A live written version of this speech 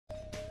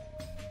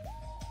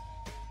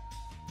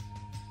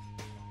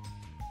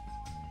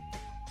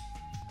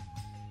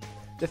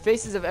The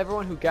faces of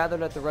everyone who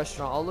gathered at the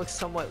restaurant all look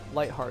somewhat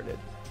lighthearted.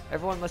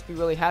 Everyone must be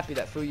really happy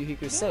that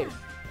Fuyuhiko is safe.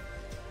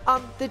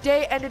 The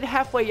day ended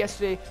halfway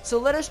yesterday, so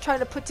let us try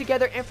to put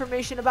together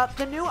information about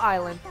the new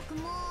island.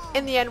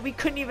 In the end, we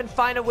couldn't even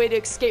find a way to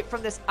escape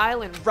from this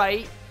island,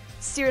 right?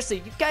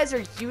 Seriously, you guys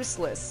are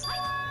useless.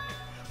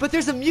 But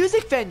there's a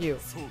music venue!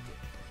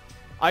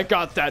 I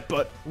got that,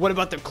 but what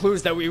about the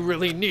clues that we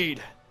really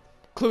need?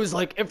 Clues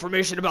like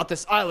information about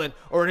this island,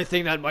 or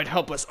anything that might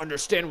help us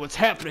understand what's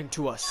happening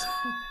to us.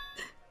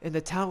 In the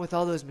town with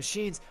all those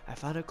machines, I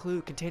found a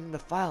clue containing the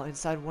file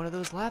inside one of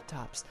those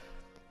laptops.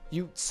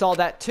 You saw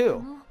that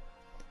too?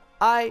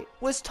 I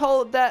was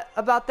told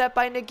about that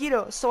by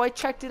Nagito, so I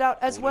checked it out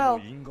as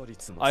well.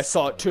 I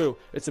saw it too.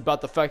 It's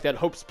about the fact that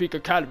Hope's Peak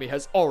Academy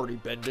has already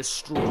been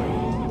destroyed.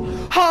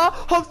 Huh?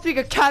 Hope's Peak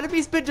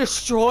Academy's been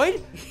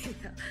destroyed?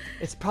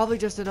 It's probably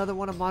just another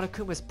one of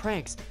Monokuma's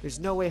pranks.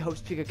 There's no way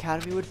Hope's Peak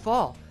Academy would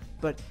fall.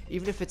 But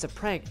even if it's a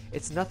prank,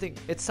 it's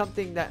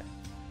something that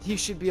he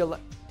should be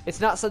it's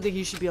not something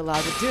he should be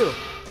allowed to do.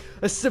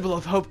 A symbol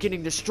of hope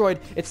getting destroyed,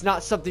 it's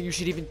not something you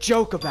should even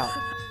joke about.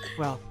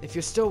 Well, if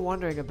you're still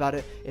wondering about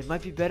it, it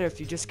might be better if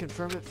you just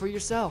confirm it for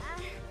yourself.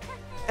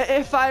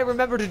 If I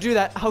remember to do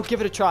that, I'll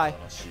give it a try.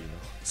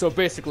 So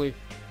basically,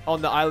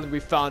 on the island we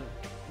found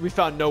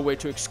no way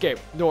to escape,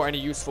 nor any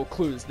useful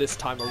clues this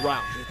time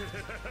around.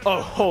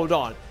 Oh, hold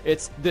on.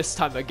 It's this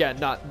time again,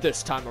 not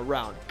this time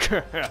around.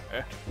 You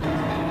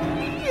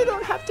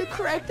don't have to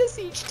correct us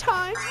each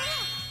time.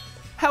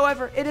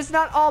 However, it is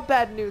not all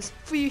bad news.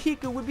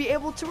 Fuyuhiko would be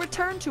able to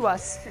return to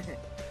us.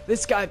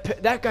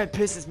 That guy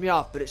pisses me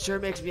off, but it sure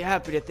makes me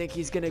happy to think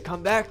he's gonna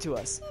come back to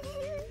us.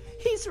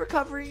 He's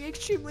recovering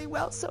extremely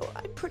well, so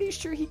I'm pretty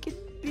sure he can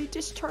be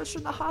discharged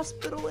from the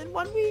hospital in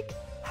 1 week.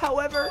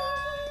 However,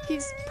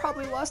 he's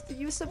probably lost the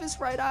use of his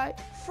right eye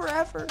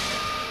forever.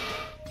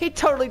 He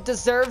totally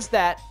deserves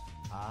that.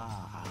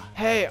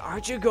 Hey,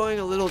 aren't you going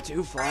a little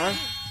too far?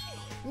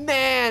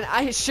 Man,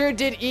 I sure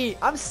did eat.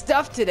 I'm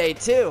stuffed today,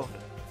 too.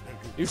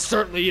 You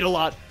certainly eat a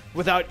lot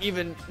without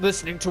even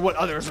listening to what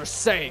others are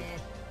saying.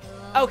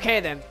 Okay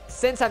then,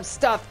 since I'm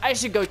stuffed, I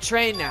should go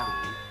train now.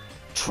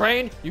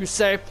 Train? You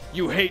say?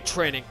 You hate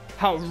training.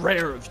 How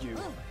rare of you.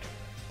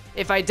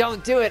 If I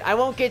don't do it, I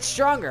won't get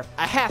stronger.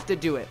 I have to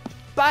do it.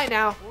 Bye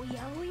now.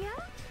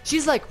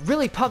 She's like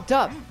really pumped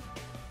up.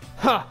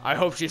 Huh, I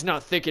hope she's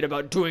not thinking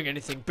about doing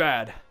anything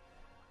bad.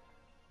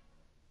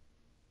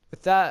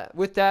 With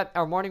that,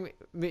 our morning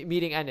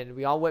meeting ended and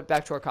we all went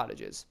back to our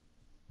cottages.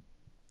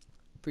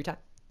 Free time?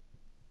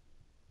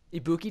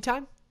 Ibuki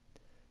time?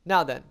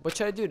 Now then, what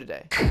should I do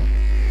today?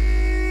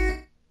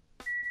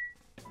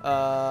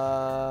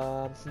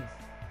 Oh,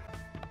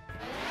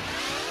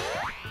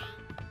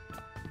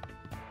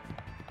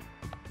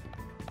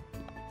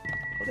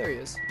 there he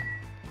is.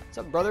 What's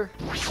up, brother?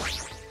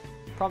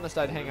 Promised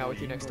I'd hang out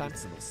with you next time.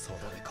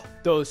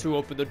 Those who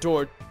open the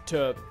door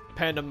to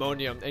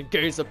pandemonium and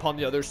gaze upon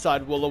the other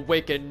side will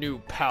awaken new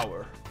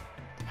power.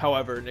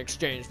 However, in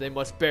exchange, they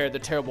must bear the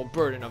terrible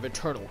burden of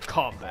eternal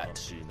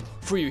combat.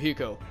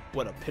 Fuyuhiko,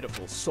 what a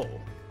pitiful soul.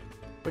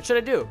 What should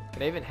I do?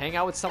 Can I even hang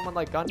out with someone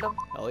like Gundam?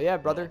 Hell yeah,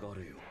 brother.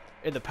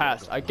 In the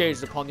past, I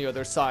gazed upon the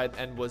other side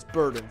and was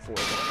burdened for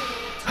them.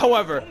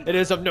 However, it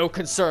is of no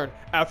concern.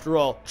 After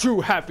all,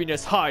 true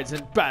happiness hides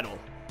in battle.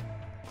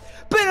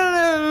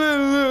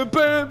 I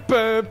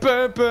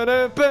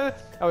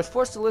was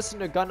forced to listen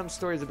to Gundam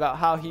stories about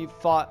how he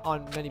fought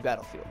on many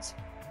battlefields.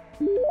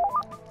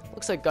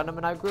 Looks like Gundam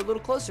and I grew a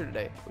little closer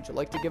today. Would you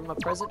like to give him a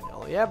present?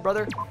 Oh yeah,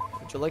 brother.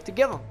 Would you like to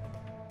give him?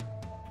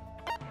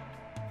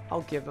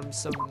 I'll give him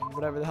some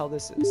whatever the hell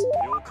this is.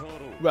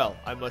 Well,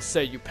 I must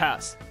say you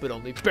passed, but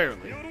only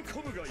barely.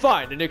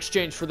 Fine, in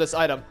exchange for this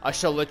item, I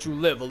shall let you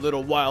live a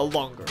little while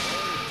longer.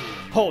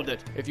 Hold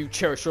it. If you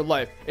cherish your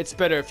life, it's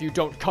better if you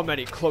don't come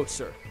any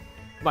closer.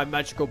 My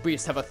magical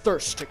beasts have a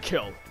thirst to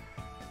kill.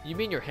 You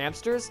mean your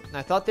hamsters?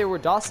 I thought they were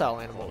docile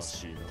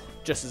animals.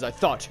 Just as I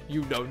thought,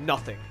 you know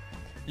nothing.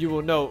 You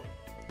will know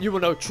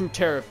true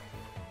terror.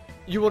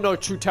 You will know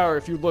true terror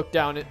if you look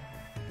down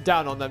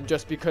on them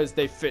just because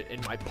they fit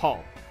in my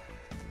palm.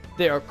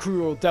 They are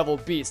cruel devil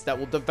beasts that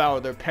will devour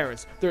their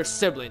parents, their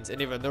siblings,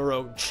 and even their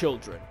own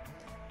children.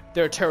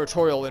 They're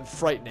territorial and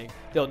frightening.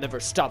 They'll never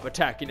stop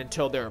attacking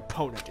until their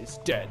opponent is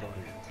dead.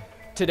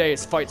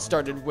 Today's fight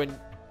started when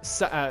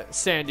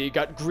Sandy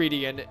got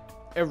greedy and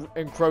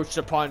encroached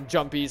upon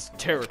Jumpy's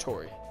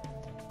territory.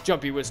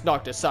 Jumpy was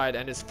knocked aside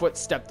and his foot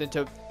stepped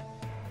into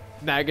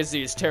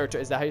Magazee's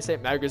territory. Is that how you say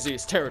it?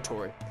 Magazee's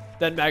territory.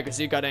 Then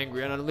Magazee got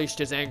angry and unleashed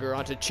his anger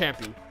onto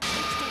Champy.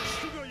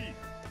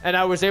 And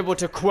I was able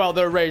to quell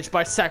their rage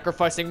by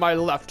sacrificing my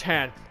left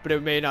hand, but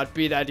it may not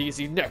be that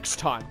easy next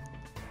time.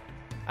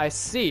 I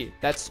see.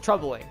 That's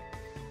troubling.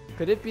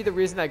 Could it be the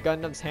reason that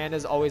Gundam's hand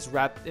is always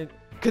wrapped in...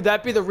 Could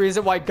that be the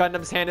reason why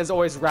Gundam's hand is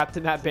always wrapped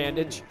in that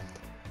bandage?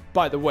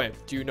 By the way,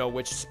 do you know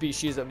which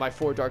species of my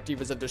 4 Dark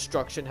Divas of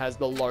Destruction has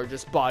the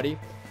largest body?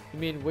 You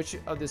mean which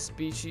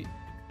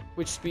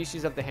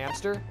species of the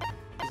hamster?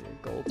 Is it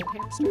a golden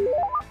hamster?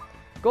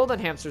 Golden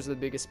hamsters are the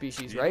biggest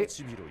species, right?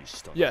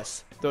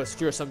 Yes, those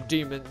fearsome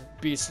demon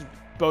beasts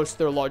boast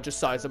their largest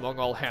size among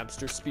all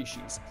hamster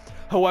species.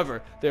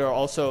 However, they are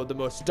also the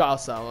most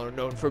docile and are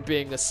known for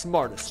being the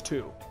smartest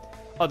too.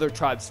 Other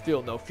tribes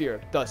feel no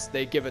fear, thus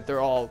they give it their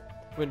all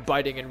when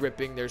biting and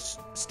ripping their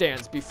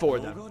stands before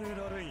them.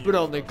 But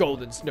only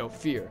Goldens know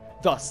fear,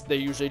 thus they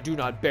usually do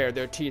not bare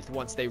their teeth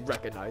once they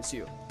recognize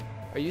you.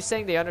 Are you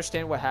saying they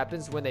understand what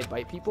happens when they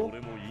bite people?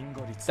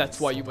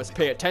 That's why you must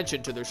pay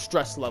attention to their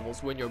stress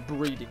levels when you're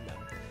breeding them.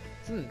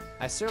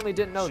 I certainly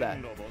didn't know that.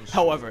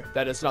 However,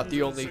 that is not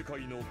the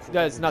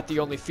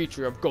only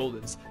feature of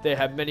Goldens. They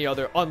have many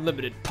other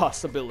unlimited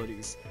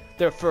possibilities.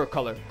 Their fur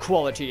color,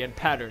 quality, and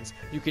patterns.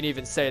 You can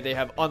even say they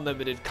have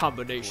unlimited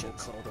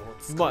combinations.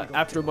 But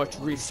after much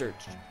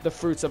research, the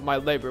fruits of my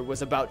labor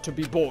was about to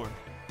be born.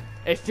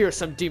 A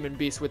fearsome demon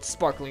beast with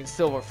sparkling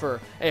silver fur,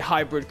 a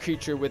hybrid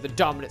creature with the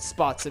dominant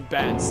spots and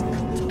bands.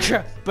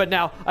 But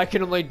now I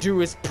can only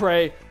do is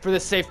pray for the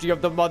safety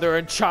of the mother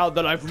and child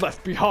that I've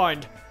left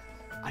behind.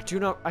 I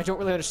don't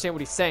really understand what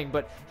he's saying,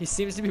 but he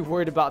seems to be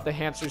worried about the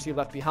hamsters he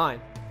left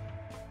behind.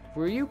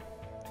 Were you?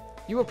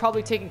 You were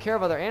probably taking care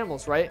of other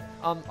animals, right?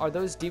 Are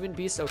those demon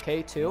beasts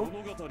okay too?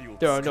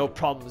 There are no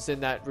problems in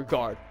that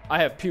regard.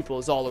 I have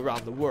pupils all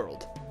around the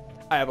world.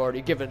 I have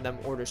already given them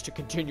orders to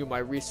continue my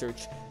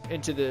research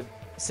into the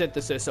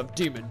synthesis of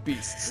demon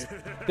beasts.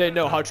 They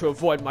know how to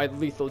avoid my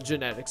lethal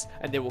genetics,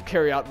 and they will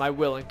carry out my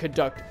will and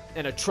conduct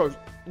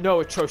no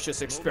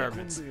atrocious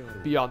experiments.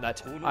 Beyond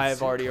that, I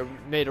have already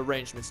made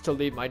arrangements to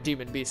leave my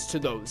demon beasts to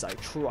those I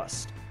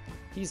trust.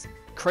 He's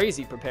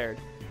crazy prepared.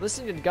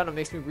 Listening to Gundam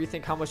makes me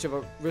rethink how much of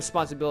a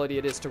responsibility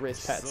it is to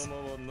raise pets.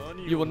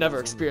 You will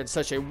never experience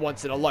such a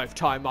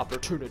once-in-a-lifetime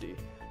opportunity.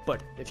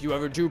 But if you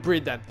ever do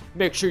breed them,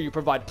 make sure you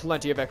provide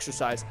plenty of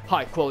exercise,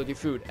 high-quality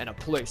food, and a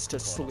place to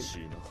sleep.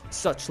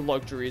 Such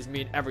luxuries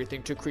mean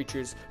everything to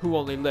creatures who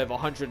only live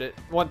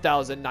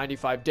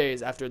 1,095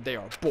 days after they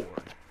are born.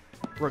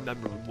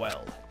 Remember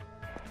well.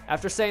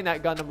 After saying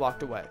that, Gundam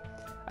walked away.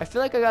 I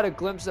feel like I got a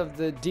glimpse of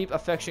the deep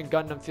affection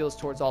Gundam feels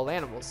towards all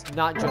animals,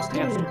 not just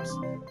hamsters.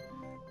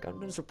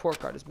 Gundam's report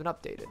card has been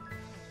updated.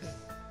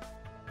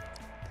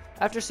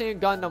 After seeing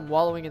Gundam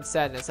wallowing in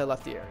sadness, I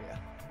left the area.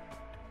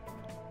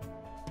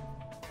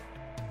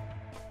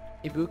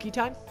 Ibuki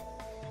time?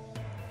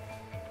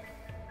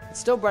 It's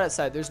still bright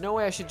outside. There's no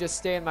way I should just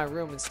stay in my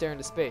room and stare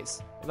into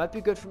space. It might be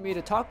good for me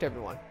to talk to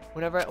everyone.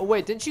 Oh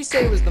wait, didn't she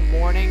say it was the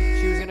morning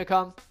she was gonna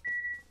come?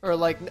 Or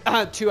like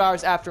 2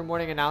 hours after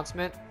morning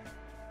announcement?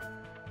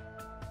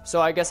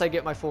 So I guess I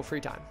get my full free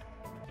time.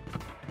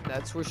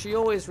 That's where she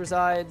always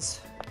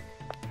resides.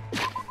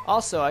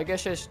 Also, I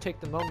guess I should take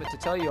the moment to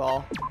tell you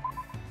all,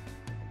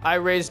 I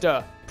raised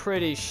a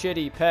pretty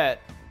shitty pet.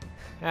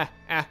 That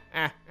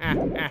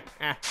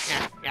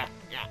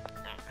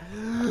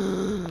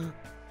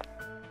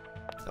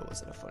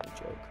wasn't a funny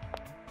joke.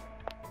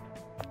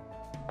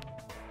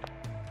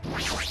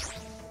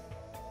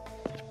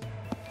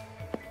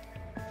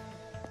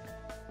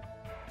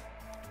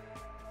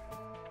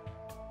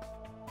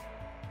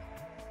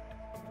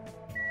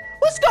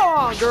 What's going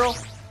on, girl?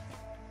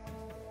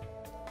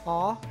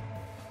 Aw.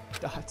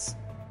 Dots.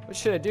 What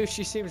should I do?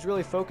 She seems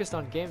really focused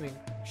on gaming.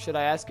 Should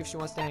I ask if she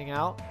wants to hang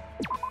out?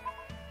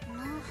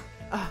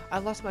 I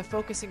lost my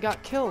focus and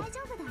got killed.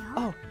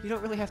 Oh, you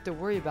don't really have to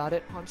worry about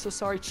it. Oh, I'm so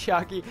sorry,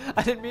 Chiaki.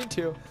 I didn't mean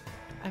to.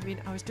 I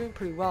mean, I was doing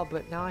pretty well,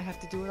 but now I have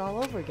to do it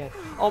all over again.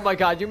 Oh my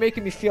god, you're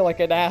making me feel like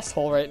an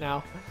asshole right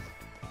now.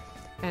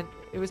 And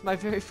it was my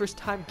very first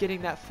time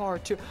getting that far,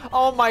 too.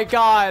 Oh my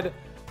god.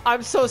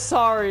 I'm so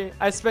sorry.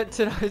 I spent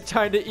tonight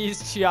trying to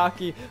ease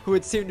Chiaki, who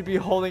would seem to be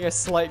holding a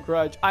slight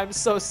grudge. I'm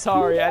so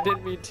sorry. I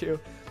didn't mean to.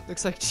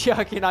 Looks like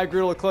Chiaki and I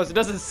grew a little close. It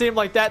doesn't seem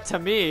like that to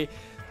me.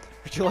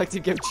 Would you like to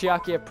give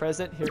Chiaki a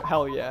present? Here,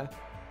 hell yeah.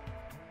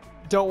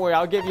 Don't worry,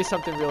 I'll give you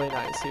something really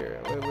nice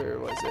here. Where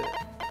was it?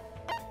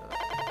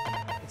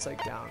 It's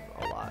like down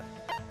a lot.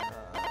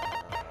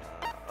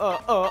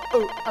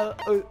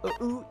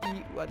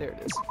 Well, there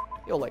it is.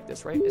 You'll like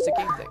this, right? It's a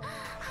game thing.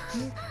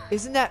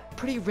 Isn't that a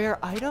pretty rare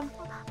item?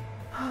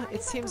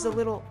 It seems a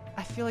little...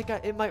 I feel like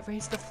it might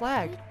raise the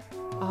flag.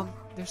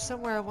 There's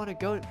somewhere I want to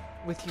go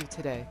with you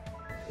today.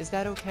 Is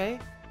that okay?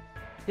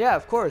 Yeah,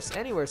 of course.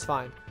 Anywhere's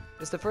fine.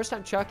 It's the first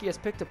time Chiaki has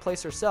picked a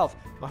place herself.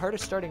 My heart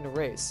is starting to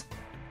race.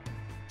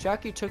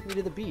 Chiaki took me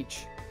to the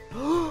beach.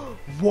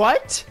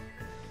 What?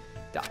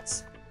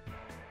 Dots.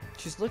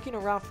 She's looking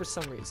around for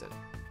some reason.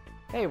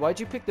 Hey, why'd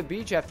you pick the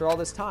beach after all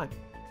this time?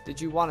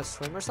 Did you want to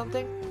swim or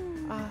something?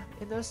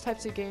 In those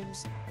types of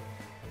games,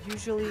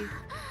 usually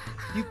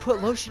you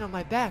put lotion on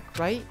my back,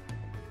 right?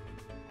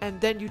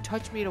 And then you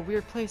touch me in a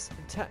weird place,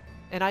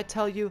 and I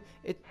tell you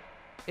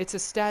it's a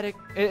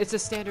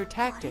standard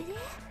tactic.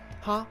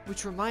 Huh?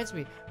 Which reminds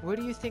me, where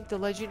do you think the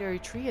legendary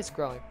tree is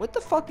growing? What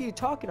the fuck are you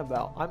talking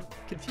about? I'm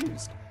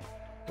confused.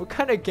 What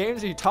kind of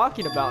games are you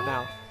talking about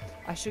now?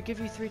 I should give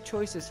you 3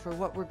 choices for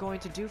what we're going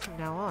to do from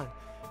now on.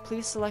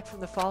 Please select from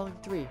the following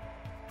 3.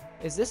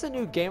 Is this a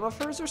new game of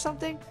hers or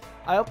something?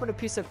 I opened a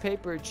piece of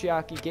paper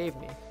Chiaki gave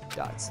me.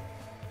 Dots.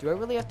 Do I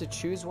really have to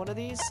choose one of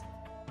these?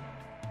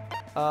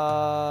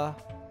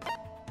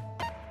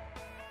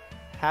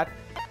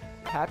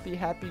 Happy,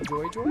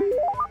 joy?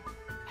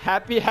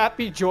 Happy,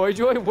 happy, joy,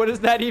 joy? What does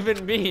that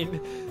even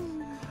mean?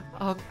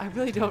 I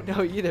really don't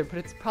know either, but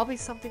it's probably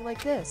something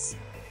like this.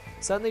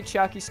 Suddenly,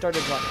 Chiaki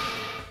started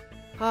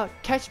running.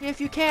 Catch me if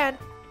you can.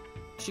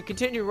 She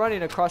continued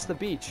running across the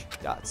beach.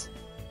 Dots.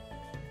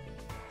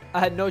 I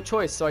had no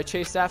choice, so I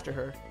chased after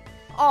her.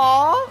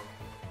 Aww.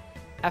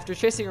 After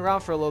chasing around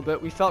for a little bit,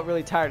 we felt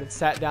really tired and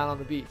sat down on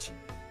the beach.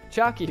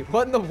 Chiaki,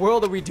 what in the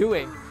world are we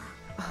doing?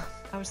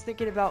 I was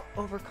thinking about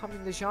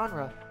overcoming the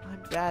genre.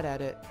 I'm bad at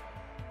it.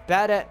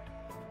 Bad at...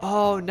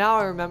 Oh, now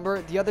I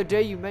remember. The other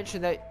day you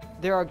mentioned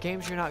that there are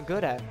games you're not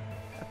good at.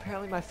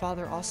 Apparently my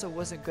father also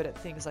wasn't good at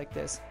things like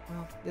this.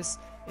 Well, this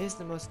is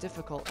the most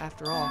difficult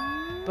after all.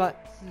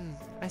 But,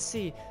 I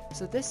see.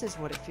 So this is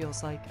what it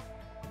feels like.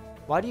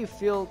 Why do you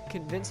feel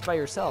convinced by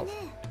yourself?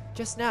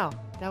 Just now,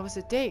 that was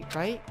a date,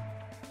 right?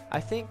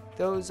 I think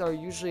those are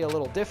usually a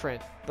little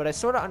different, but I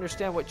sort of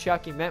understand what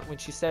Chiaki meant when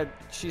she said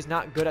she's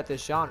not good at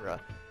this genre.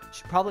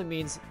 She probably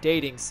means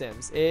dating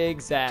sims.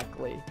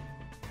 Exactly.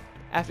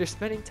 After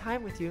spending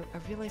time with you, I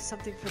realized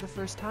something for the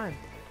first time.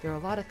 There are a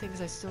lot of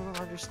things I still don't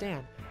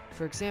understand.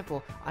 For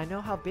example, I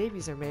know how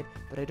babies are made,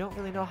 but I don't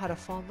really know how to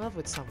fall in love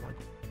with someone.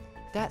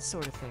 That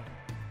sort of thing.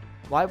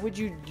 Why would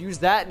you use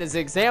that as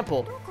an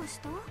example?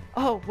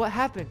 Oh, what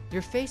happened?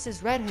 Your face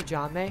is red,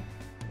 Hajime.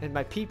 And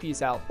my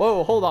pee-pee's out.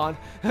 Whoa, hold on.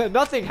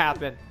 Nothing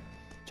happened.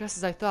 Just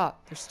as I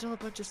thought, there's still a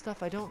bunch of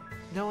stuff I don't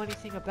know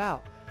anything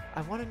about.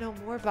 I want to know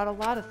more about a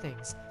lot of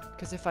things,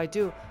 because if I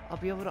do, I'll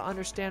be able to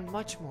understand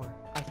much more,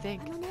 I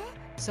think.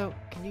 So,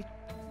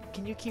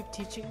 can you keep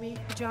teaching me,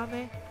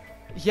 Hajime?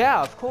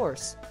 Yeah, of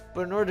course.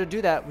 But in order to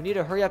do that, we need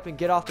to hurry up and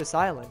get off this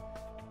island.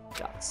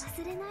 Dots.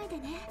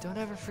 Don't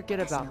ever forget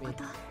about me,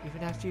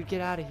 even after you get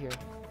out of here.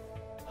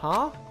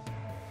 Huh?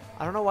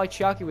 I don't know why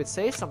Chiaki would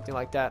say something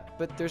like that,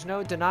 but there's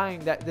no denying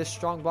that this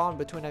strong bond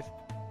between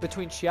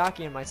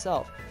Chiaki and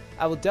myself.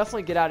 I will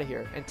definitely get out of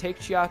here and take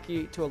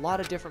Chiaki to a lot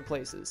of different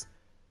places.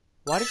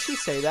 Why did she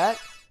say that?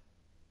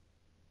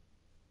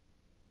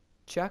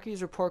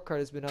 Chiaki's report card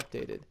has been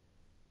updated.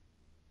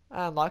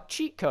 Unlock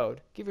cheat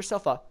code. Give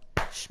yourself a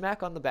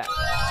smack on the back.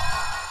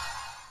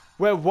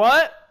 Wait,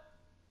 what?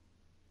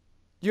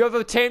 You have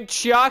obtained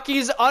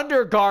Chiaki's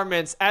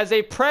undergarments as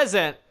a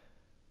present.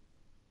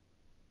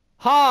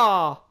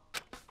 Huh.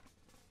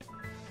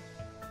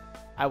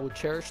 I will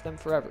cherish them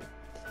forever.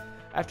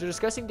 After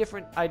discussing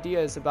different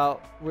ideas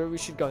about where we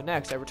should go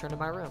next, I returned to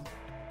my room.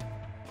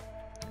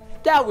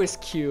 That was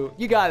cute.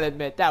 You gotta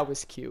admit, that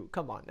was cute.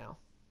 Come on now.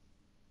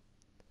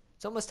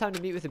 It's almost time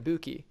to meet with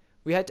Ibuki.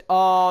 We had to...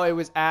 Oh, it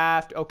was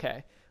after...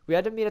 Okay. We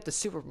had to meet at the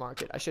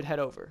supermarket. I should head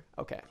over.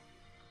 Okay.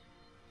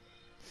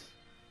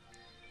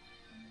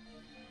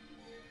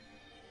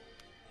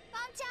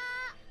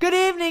 Good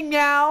evening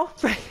now.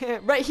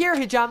 Right here,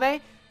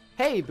 Hajime.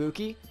 Hey,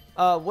 Ibuki.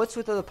 What's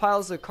with the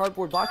piles of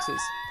cardboard boxes?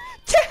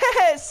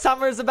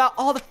 Summer's about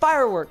all the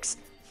fireworks.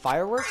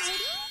 Fireworks?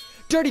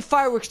 Dirty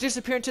fireworks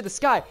disappear into the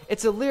sky.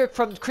 It's a lyric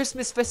from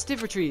Christmas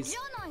festivities.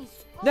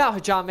 Now,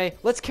 Hajime,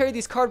 let's carry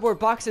these cardboard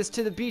boxes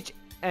to the beach,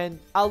 and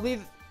I'll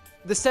leave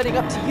the setting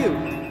up to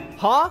you.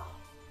 Huh?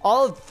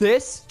 All of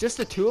this? Just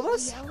the two of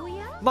us?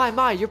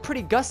 My, you're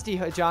pretty gusty,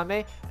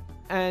 Hajime.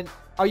 And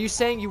are you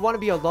saying you want to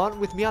be alone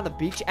with me on the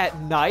beach at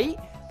night?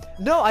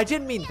 No, I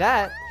didn't mean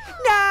that.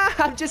 Nah,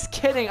 I'm just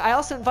kidding. I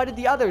also invited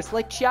the others,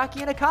 like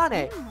Chiaki and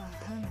Akane.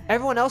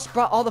 Everyone else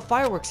brought all the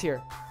fireworks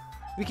here.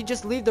 We can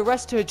just leave the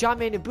rest to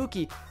Hajime and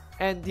Ibuki,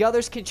 and the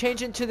others can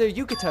change into their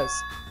yukatas.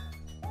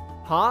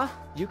 Huh?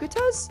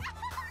 Yukatas?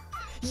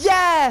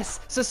 Yes!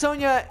 So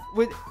Sonia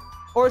would,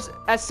 or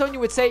as Sonia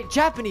would say,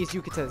 Japanese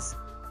yukatas.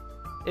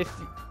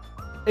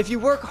 If you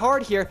work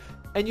hard here,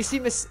 and you see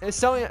Miss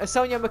Sonia,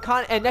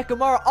 Makan, and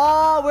Nekomaru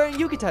all wearing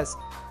yukatas.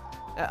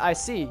 I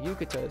see,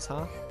 yukatas,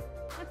 huh?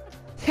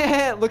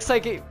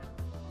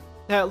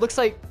 Looks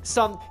like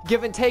some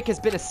give and take has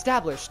been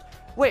established.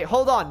 Wait,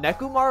 hold on.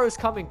 Nekomaru is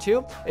coming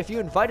too? If you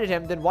invited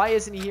him, then why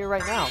isn't he here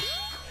right now?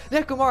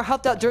 Nekomaru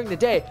helped out during the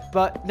day,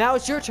 but now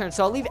it's your turn,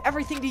 so I'll leave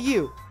everything to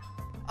you.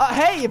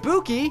 Hey,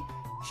 Ibuki!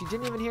 She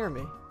didn't even hear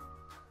me.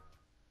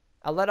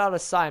 I let out a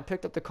sigh and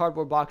picked up the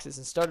cardboard boxes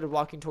and started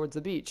walking towards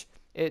the beach.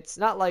 It's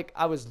not like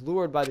I was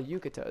lured by the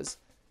yukatas.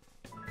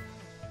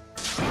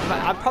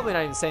 I'm probably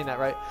not even saying that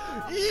right.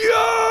 Yo!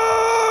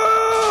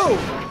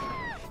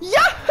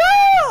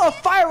 Yahoo! A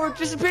firework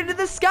disappeared into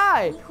the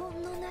sky!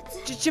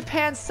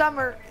 Japan's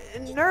summer.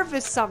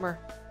 Nervous summer.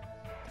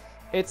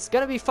 It's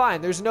gonna be fine.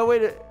 There's no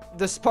way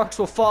the sparks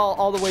will fall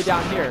all the way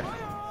down here.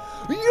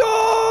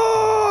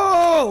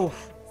 Yo!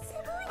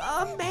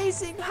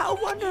 Amazing. How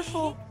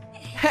wonderful.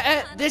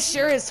 This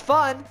sure is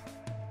fun.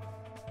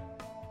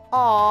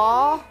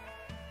 Aww.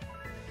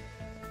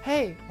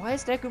 Hey, why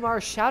is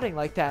Nekomaru shouting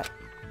like that?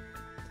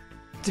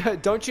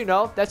 Don't you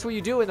know? That's what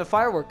you do when the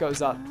firework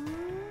goes up.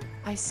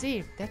 I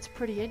see. That's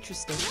pretty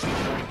interesting.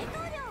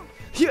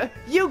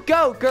 You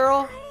go,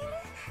 girl.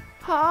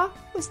 Huh?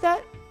 Was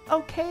that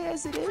okay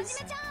as it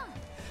is?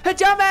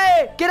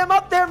 Hajime! Get him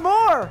up there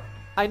more!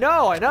 I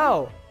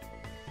know.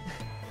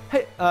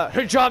 Hey,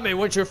 Hajime,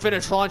 once you're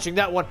finished launching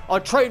that one, I'll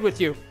trade with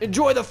you.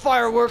 Enjoy the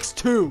fireworks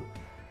too.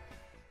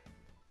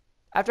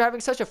 After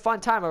having such a fun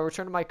time, I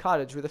returned to my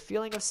cottage with a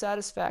feeling of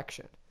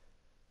satisfaction,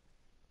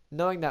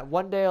 knowing that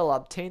one day I'll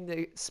obtain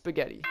the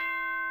spaghetti.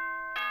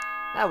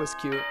 That was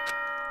cute.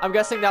 I'm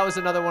guessing that was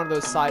another one of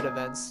those side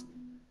events.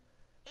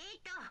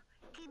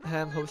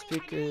 Hope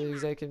speaker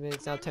executive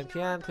minutes now 10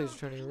 p.m. Please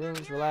return to your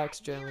rooms, relax,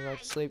 generally like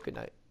to sleep. Good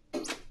night.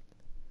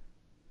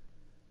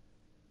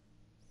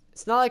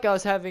 It's not like I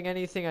was having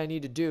anything I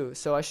need to do,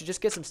 so I should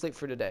just get some sleep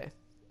for today.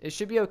 It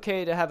should be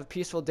okay to have a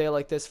peaceful day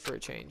like this for a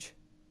change.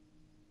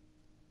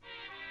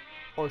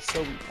 Or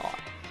so we thought.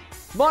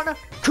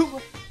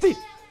 Monokuma Thief!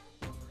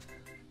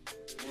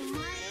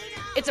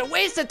 It's a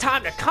waste of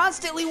time to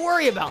constantly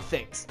worry about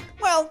things.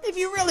 Well, if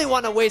you really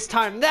want to waste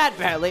time that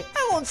badly,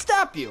 I won't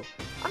stop you.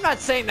 I'm not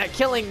saying that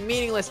killing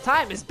meaningless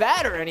time is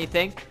bad or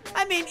anything.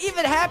 I mean,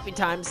 even happy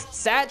times,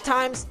 sad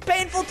times,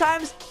 painful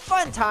times,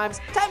 fun times,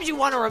 times you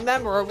want to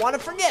remember or want to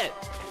forget.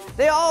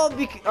 They all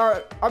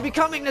are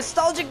becoming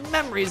nostalgic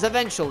memories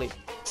eventually.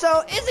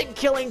 So, isn't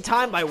killing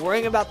time by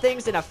worrying about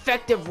things an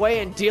effective way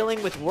in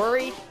dealing with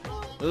worry?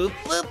 Boop,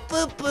 boop,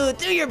 boop, boop.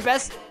 Do your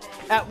best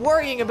at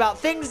worrying about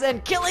things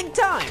and killing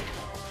time.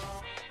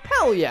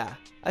 Hell yeah.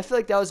 I feel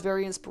like that was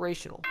very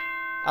inspirational.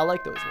 I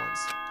like those ones.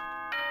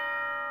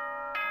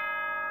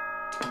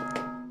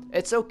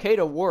 It's okay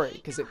to worry,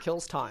 because it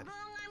kills time.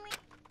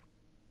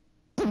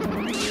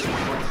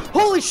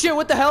 Holy shit,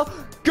 what the hell?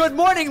 Good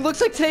morning,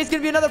 looks like today's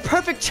gonna be another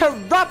perfect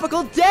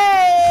tropical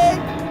day!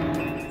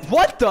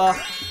 What the?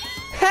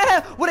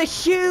 What a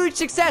huge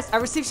success! I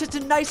received such a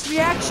nice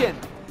reaction.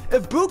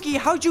 Ibuki,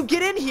 how'd you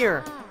get in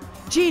here?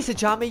 Jeez,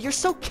 Hajime, you're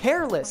so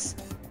careless.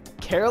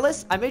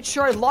 Careless? I made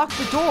sure I locked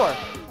the door.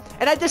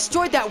 And I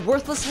destroyed that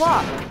worthless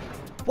lock.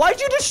 Why'd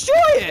you destroy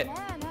it?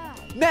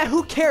 Man,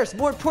 who cares?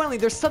 More importantly,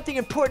 there's something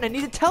important I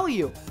need to tell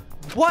you.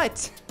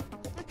 What?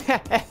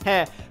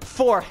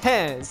 Four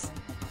hands.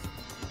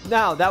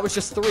 Now, that was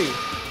just 3.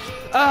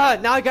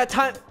 Now I got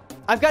time.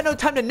 I've got no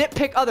time to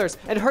nitpick others.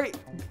 And hurry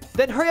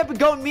up and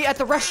go and meet at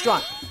the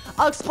restaurant.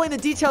 I'll explain the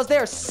details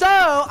there. So,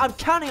 I'm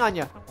counting on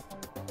you.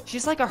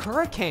 She's like a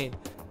hurricane.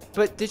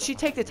 But did she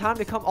take the time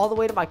to come all the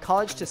way to my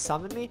college to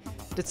summon me?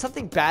 Did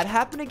something bad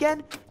happen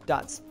again?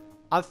 Dots.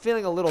 I'm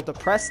feeling a little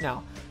depressed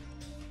now.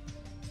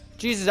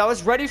 Jesus, I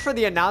was ready for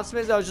the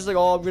announcements. I was just like,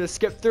 oh, I'm gonna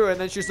skip through it.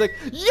 And then she's like,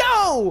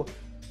 yo!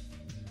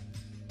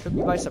 Took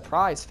me by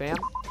surprise, fam.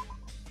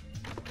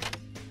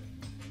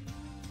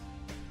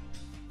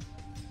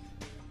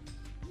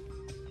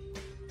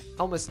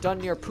 Almost done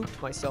near pooped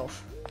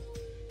myself.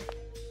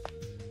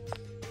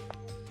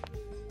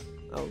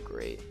 Oh,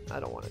 great. I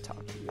don't want to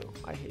talk to you.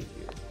 I hate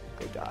you.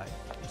 Go die.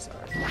 I'm sorry.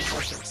 I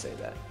shouldn't say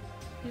that.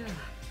 Yeah.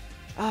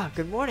 Ah,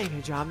 good morning,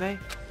 Hajime.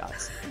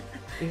 Dots.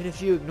 Even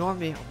if you ignore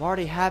me, I'm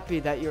already happy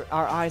that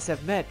our eyes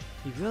have met.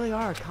 You really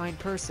are a kind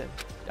person.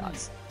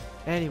 Dots.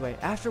 Anyway,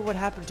 after what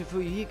happened to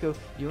Fuyuhiko,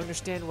 you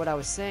understand what I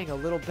was saying a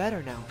little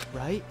better now,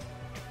 right?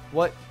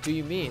 What do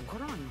you mean?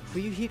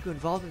 Fuyuhiko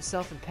involved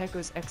himself in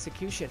Pekko's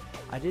execution.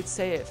 I did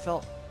say it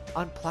felt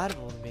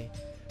unpalatable to me,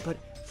 but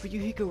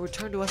Fuyuhiko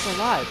returned to us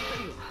alive.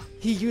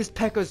 He used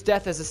Pekko's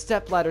death as a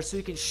stepladder so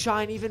he can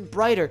shine even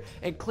brighter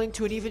and cling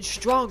to an even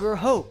stronger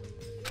hope.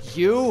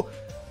 You?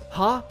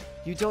 Huh?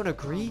 You don't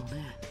agree?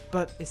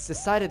 But it's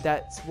decided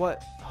that's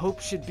what hope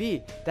should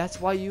be.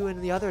 That's why you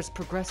and the others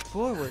progressed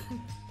forward.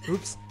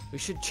 Oops, we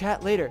should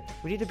chat later.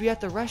 We need to be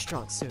at the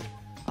restaurant soon.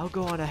 I'll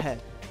go on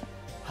ahead.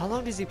 How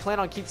long does he plan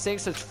on keep saying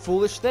such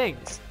foolish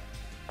things?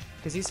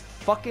 Because he's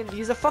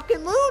a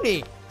fucking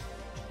loony.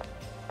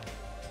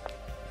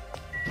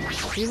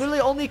 He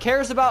literally only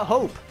cares about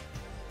hope.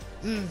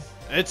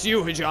 It's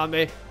you,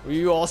 Hajime. Were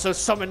you also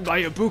summoned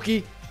by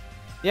Ibuki?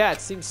 Yeah,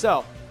 it seems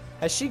so.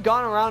 Has she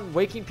gone around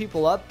waking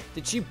people up?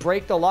 Did she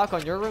break the lock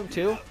on your room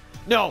too?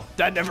 No,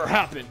 that never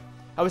happened.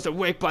 I was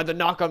awake by the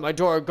knock on my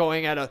door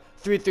going at a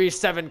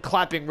 337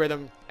 clapping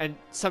rhythm and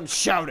some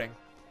shouting.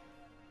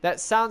 That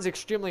sounds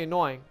extremely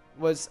annoying.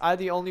 Was I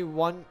the only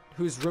one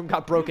whose room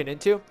got broken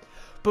into?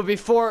 But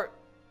for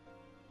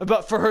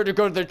her to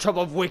go to the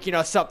trouble of waking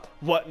us up,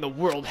 what in the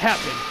world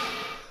happened?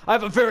 I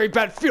have a very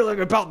bad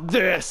feeling about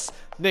this.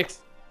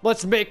 Next,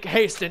 let's make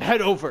haste and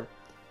head over.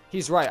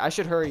 He's right, I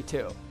should hurry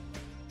too.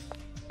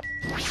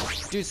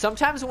 Dude,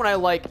 sometimes when I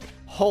like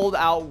hold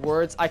out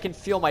words, I can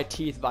feel my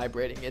teeth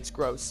vibrating. It's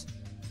gross.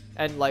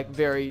 And like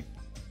very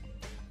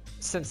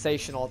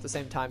sensational at the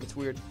same time. It's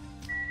weird.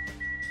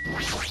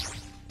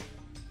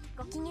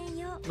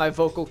 My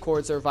vocal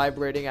cords are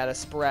vibrating at a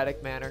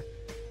sporadic manner.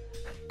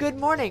 Good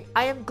morning.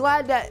 I am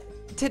glad that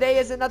today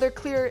is another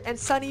clear and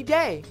sunny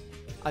day.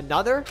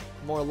 Another?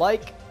 More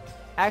like?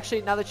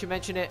 Actually, now that you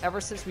mention it, ever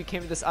since we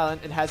came to this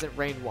island, it hasn't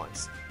rained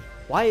once.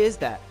 Why is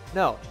that?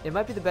 No, it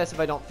might be the best if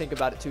I don't think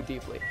about it too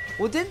deeply.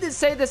 Well, didn't it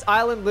say this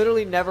island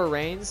literally never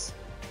rains?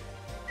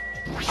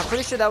 I'm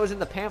pretty sure that was in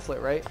the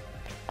pamphlet, right?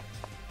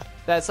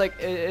 That's like,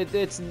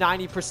 it's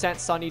 90%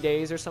 sunny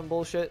days or some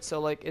bullshit. So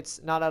like,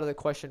 it's not out of the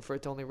question for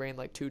it to only rain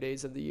like 2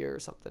 days of the year or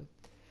something.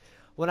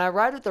 When I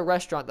arrived at the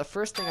restaurant, the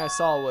first thing I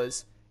saw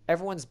was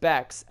everyone's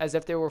backs as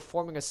if they were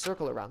forming a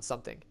circle around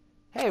something.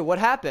 Hey, what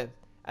happened?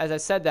 As I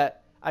said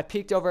that, I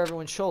peeked over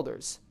everyone's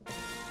shoulders.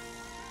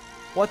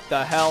 What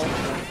the hell?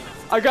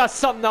 I got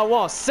something I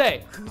want to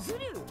say.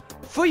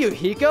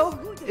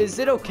 Fuyuhiko, is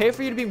it okay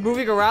for you to be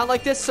moving around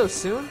like this so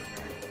soon?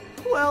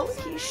 Well,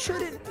 he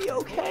shouldn't be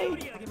okay.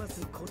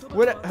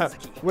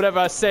 Whatever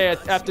I say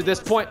after this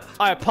point,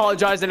 I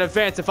apologize in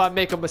advance if I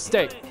make a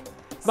mistake.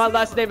 My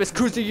last name is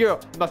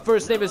Kuzuyuro. My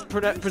first name is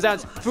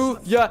pronounced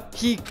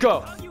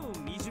Fuyuhiko.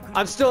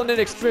 I'm still an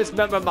inexperienced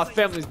member of my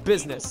family's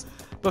business.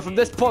 But from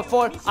this point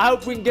forward, I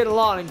hope we can get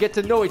along and get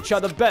to know each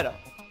other better.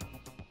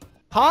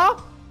 Huh?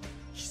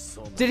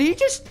 Did he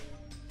just...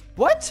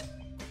 What?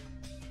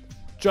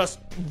 Just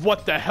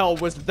what the hell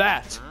was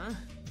that?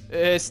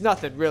 It's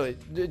nothing, really.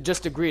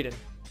 Just a greeting.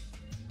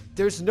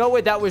 There's no way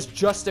that was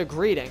just a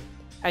greeting.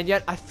 And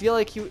yet, I feel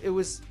like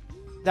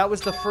that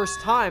was the first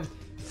time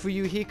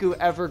Fuyuhiko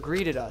ever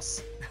greeted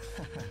us.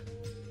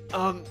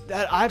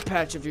 That eye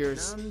patch of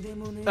yours.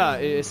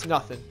 It's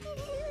nothing.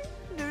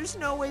 There's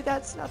no way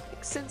that's nothing,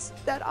 since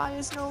that eye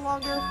is no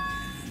longer...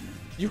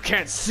 You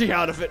can't see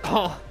out of it,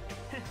 huh?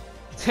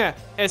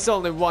 It's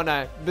only one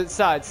eye.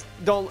 Besides,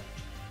 don't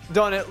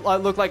it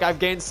look like I've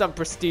gained some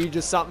prestige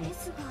or something?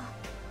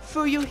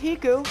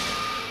 Fuyuhiko,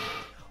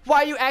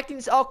 why are you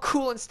acting all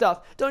cool and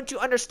stuff? Don't you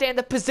understand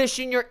the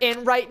position you're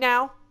in right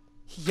now?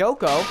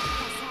 Hyoko,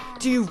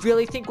 do you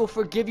really think we'll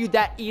forgive you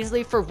that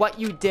easily for what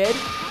you did?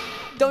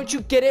 Don't you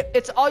get it?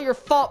 It's all your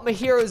fault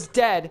Mahiro's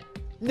dead.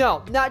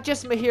 No, not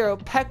just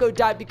Mahiro. Peko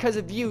died because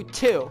of you,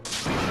 too.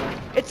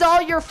 It's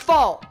all your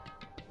fault.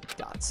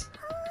 Dots.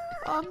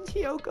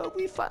 Hyoko,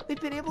 we've finally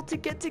been able to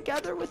get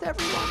together with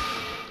everyone.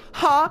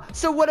 Huh?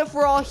 So what if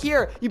we're all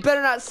here? You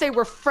better not say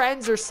we're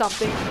friends or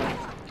something.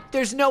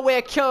 There's no way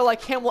a killer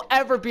like him will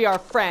ever be our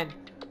friend.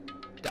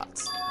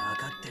 Dots.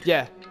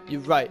 Yeah,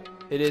 you're right.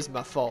 It is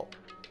my fault.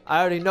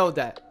 I already know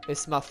that.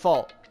 It's my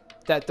fault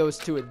that those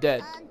two are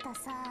dead.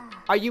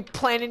 Are you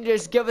planning to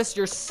just give us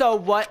your so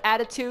what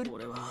attitude?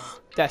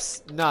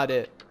 That's not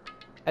it.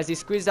 As he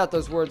squeezed out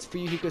those words,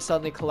 Fuyuhiko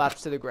suddenly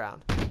collapsed to the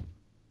ground.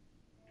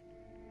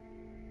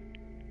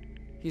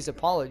 He's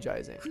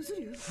apologizing.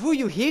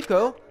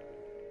 Fuyuhiko?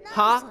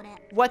 Huh?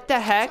 What the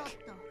heck?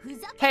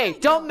 Hey,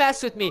 don't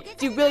mess with me.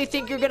 Do you really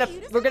think we're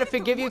gonna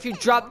forgive you if you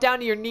drop down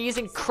to your knees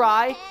and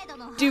cry?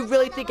 Do you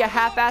really think a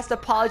half-assed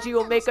apology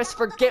will make us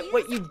forget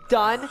what you've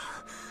done?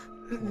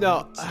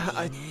 No,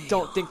 I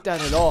don't think that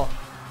at all.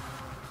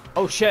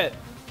 Oh shit.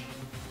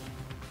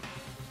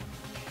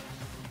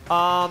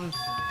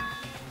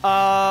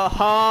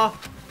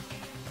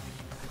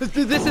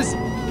 This is...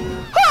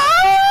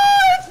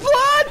 Ah! It's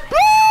blood!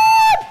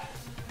 Blood!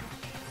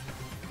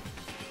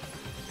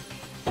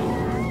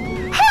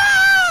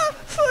 Ah!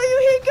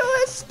 Fuyuhiko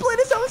has split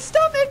his own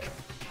stomach!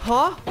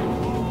 Huh?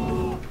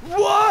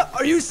 What?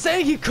 Are you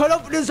saying he cut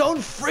open his own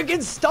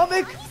friggin'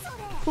 stomach?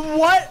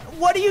 What?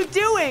 What are you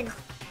doing?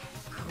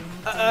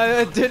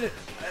 I didn't...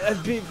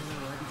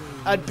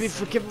 I'd be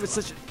forgiven with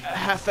such a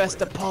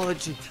half-assed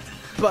apology.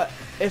 But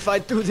if I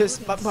do this,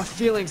 my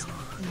feelings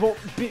won't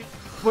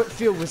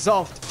feel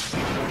resolved.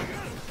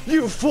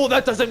 You fool,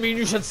 that doesn't mean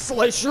you should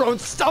slice your own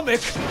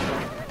stomach!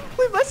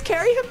 We must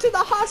carry him to the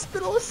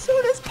hospital as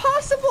soon as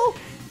possible!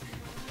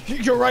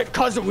 You're right,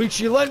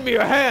 Kazuichi, lend me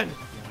your hand!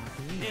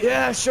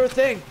 Yeah, sure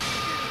thing.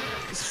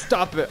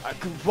 Stop it, I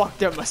can walk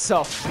there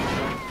myself.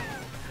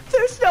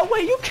 There's no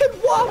way you can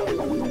walk!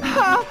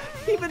 Ha!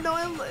 Even though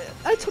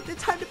I took the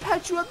time to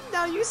patch you up,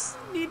 now you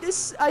need to.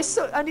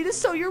 I need to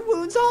sew your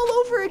wounds all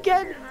over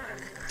again.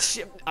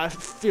 Shit, I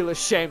feel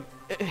ashamed.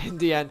 In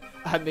the end,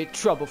 I made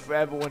trouble for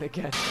everyone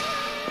again.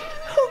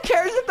 Who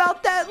cares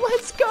about that?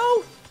 Let's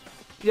go.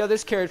 The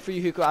others carried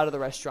Fuyuhiko out of the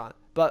restaurant,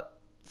 but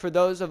for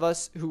those of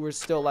us who were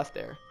still left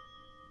there,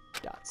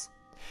 dots.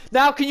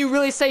 Now, can you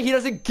really say he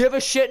doesn't give a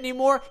shit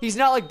anymore? He's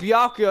not like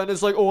Byakuya and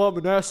is like, oh, I'm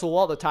an asshole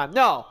all the time.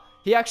 No,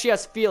 he actually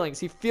has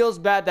feelings. He feels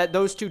bad that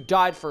those two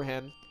died for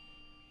him.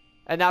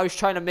 And now he's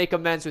trying to make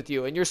amends with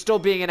you. And you're still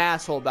being an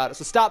asshole about it.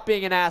 So stop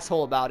being an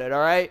asshole about it,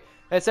 alright?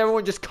 Let's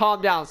everyone just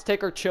calm down. Let's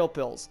take our chill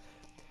pills.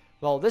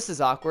 Well, this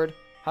is awkward.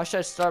 How should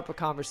I start up a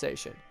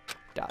conversation?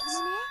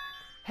 Dots.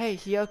 Hey,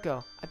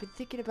 Hyoko. I've been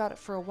thinking about it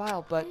for a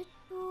while, but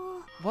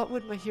what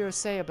would Mahiro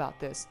say about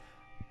this?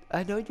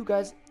 I know you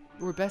guys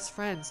were best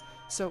friends,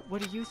 so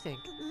what do you think?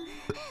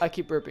 I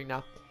keep burping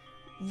now.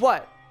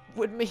 What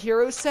would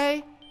Mahiro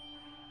say?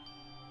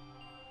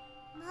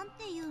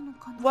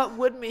 What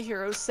would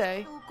Mahiro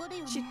say?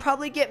 She'd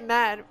probably get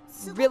mad,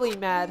 really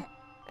mad.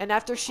 And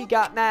after she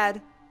got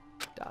mad,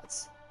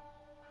 dots.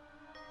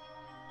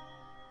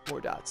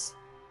 More dots.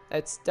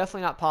 It's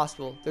definitely not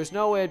possible. There's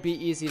no way it'd be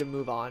easy to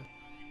move on.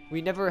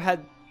 We never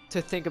had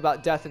to think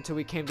about death until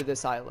we came to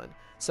this island.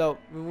 So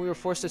when we were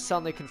forced to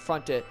suddenly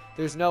confront it,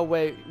 there's no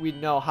way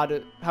we'd know how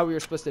we were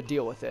supposed to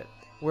deal with it.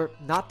 We're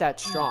not that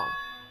strong.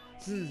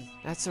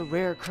 That's a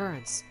rare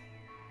occurrence.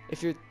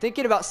 If you're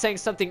thinking about saying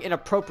something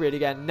inappropriate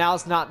again,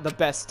 now's not the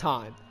best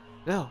time.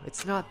 No,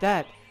 it's not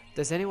that.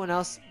 Does anyone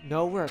else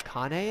know where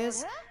Akane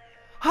is?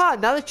 Ha!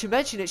 Now that you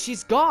mention it,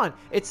 she's gone.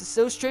 It's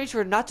so strange for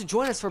her not to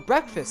join us for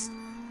breakfast.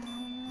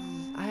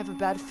 I have a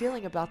bad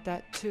feeling about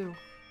that, too.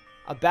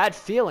 A bad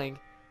feeling?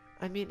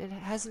 I mean,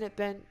 hasn't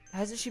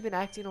she been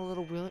acting a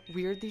little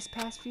weird these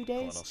past few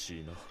days?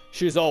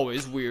 She's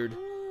always weird.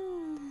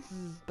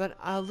 But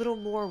a little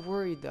more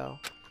worried though.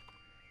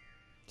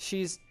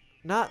 She's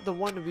not the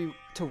one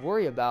to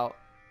worry about.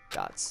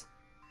 Dots.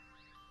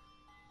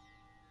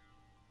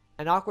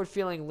 An awkward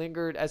feeling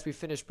lingered as we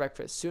finished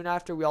breakfast. Soon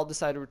after, we all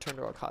decided to return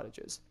to our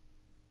cottages.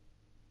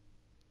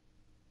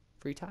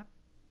 Free time?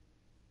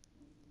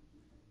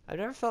 I've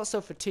never felt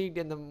so fatigued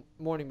in the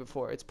morning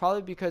before. It's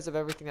probably because of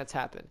everything that's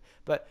happened.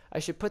 But I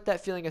should put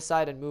that feeling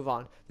aside and move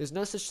on. There's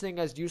no such thing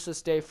as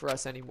useless day for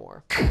us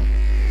anymore.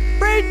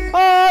 Break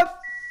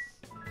up!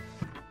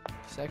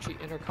 She's actually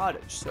in her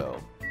cottage,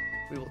 so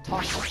we will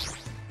talk to her.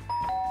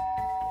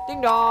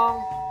 Ding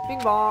dong! Bing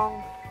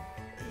bong!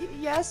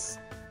 Yes?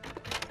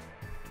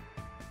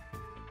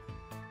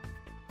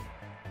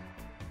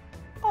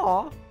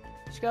 Aw,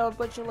 she's got a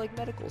bunch of like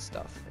medical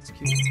stuff. That's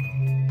cute.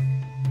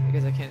 I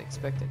guess I can't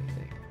expect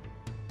anything.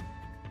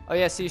 Oh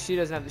yeah, see, she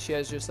doesn't have. She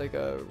has just like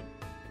a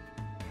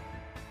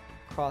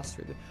cross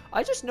through.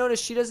 I just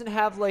noticed she doesn't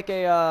have like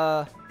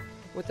a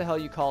what the hell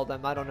you call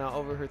them? I don't know.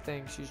 Over her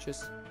thing, she's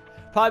just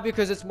probably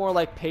because it's more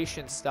like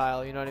patient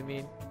style. You know what I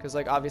mean? Because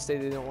like obviously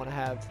they don't want to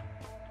have.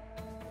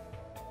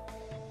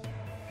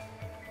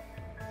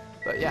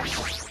 But yeah.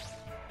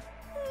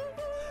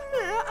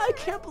 I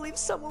can't believe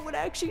someone would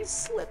actually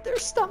slit their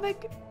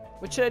stomach.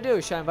 What should I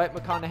do? Should I invite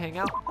Makan to hang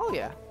out? Oh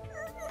yeah.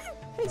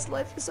 His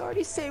life is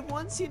already saved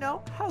once, you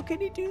know. How can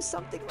he do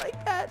something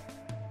like that?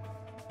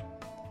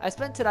 I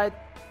spent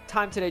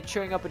time today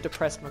cheering up a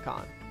depressed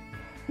Makan.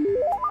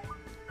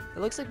 It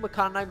looks like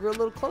Makan and I grew a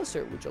little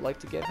closer. Would you like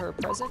to give her a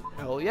present?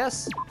 Hell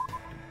yes.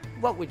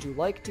 What would you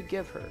like to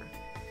give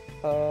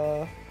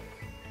her?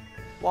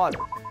 Water.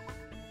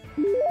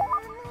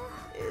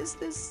 Is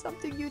this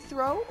something you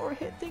throw or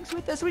hit things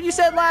with? That's what you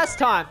said last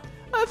time.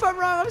 If I'm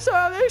wrong, I'm sorry.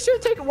 I'll make sure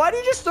to take it. Why do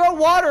you just throw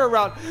water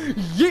around?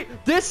 Yeet!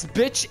 This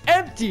bitch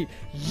empty.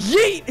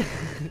 Yeet!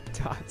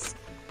 Dots.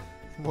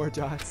 More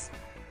dots.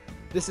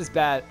 This is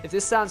bad. If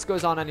this sound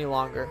goes on any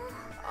longer.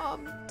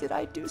 Did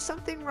I do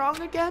something wrong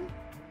again?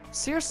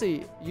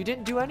 Seriously, you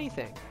didn't do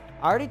anything.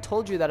 I already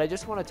told you that I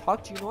just want to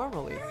talk to you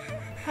normally.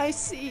 I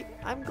see.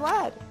 I'm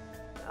glad.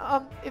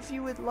 If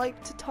you would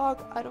like to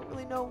talk, I don't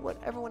really know what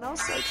everyone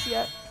else likes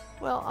yet.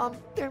 Well,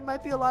 there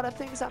might be a lot of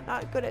things I'm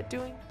not good at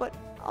doing, but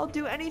I'll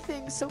do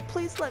anything, so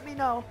please let me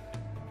know.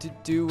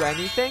 Do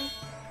anything?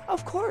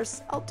 Of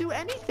course, I'll do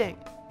anything.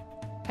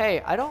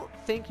 Hey, I don't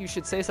think you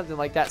should say something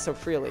like that so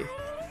freely.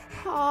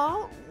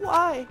 Huh?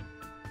 Why?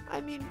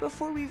 I mean,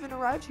 before we even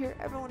arrived here,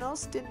 everyone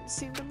else didn't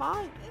seem to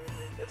mind.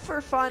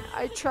 For fun,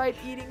 I tried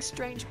eating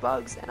strange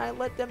bugs, and I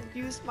let them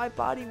use my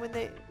body when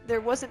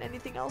there wasn't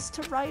anything else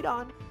to write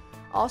on.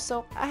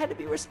 Also, I had to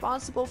be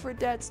responsible for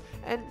debts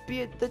and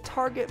be the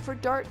target for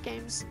dart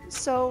games,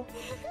 so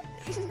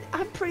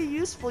I'm pretty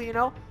useful, you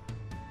know?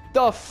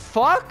 The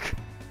fuck?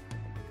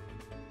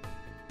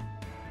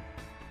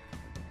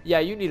 Yeah,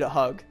 you need a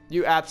hug.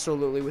 You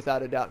absolutely,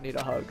 without a doubt, need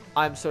a hug.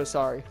 I'm so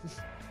sorry.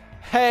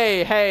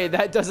 Hey,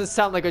 that doesn't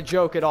sound like a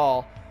joke at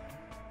all.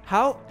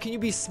 How can you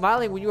be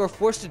smiling when you are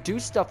forced to do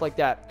stuff like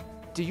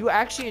that? Do you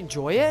actually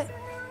enjoy it?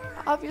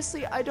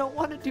 Obviously, I don't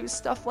want to do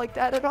stuff like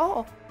that at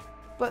all.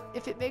 But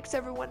if it makes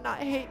everyone not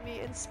hate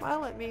me and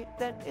smile at me,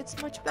 then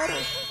it's much better.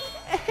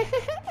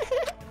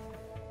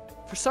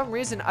 For some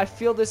reason, I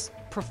feel this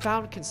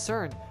profound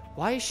concern.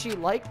 Why is she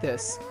like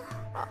this?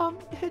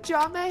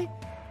 Hijame,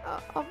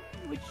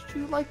 would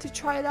you like to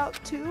try it out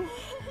too?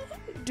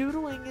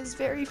 Doodling is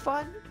very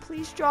fun.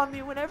 Please draw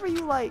me whenever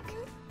you like.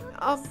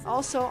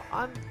 Also,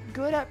 I'm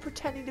good at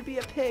pretending to be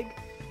a pig.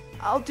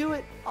 I'll do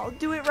it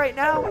right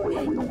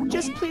now.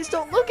 Just please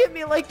don't look at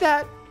me like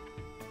that.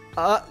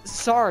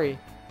 Sorry.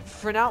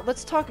 For now,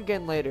 let's talk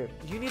again later.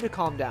 You need to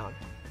calm down.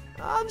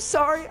 I'm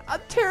sorry.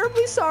 I'm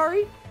terribly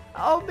sorry.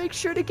 I'll make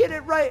sure to get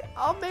it right.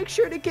 I'll make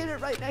sure to get it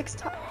right next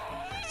time.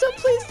 So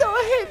please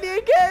don't hate me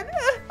again.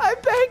 I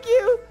beg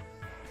you.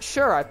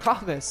 Sure, I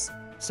promise.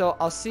 So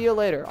I'll see you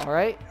later, all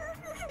right?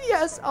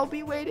 Yes, I'll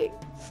be waiting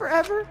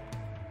forever.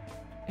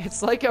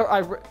 It's like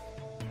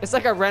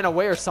I ran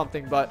away or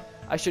something, but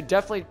I should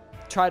definitely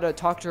try to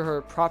talk to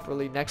her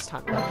properly next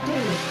time around.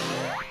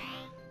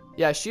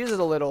 Yeah, she's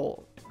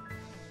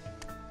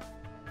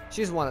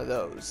one of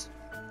those.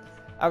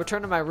 I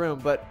returned to my room,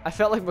 but I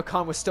felt like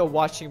Makan was still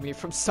watching me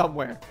from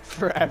somewhere.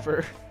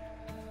 Forever.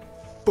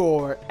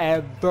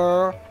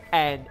 Forever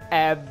and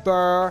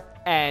ever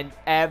and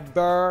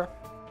ever.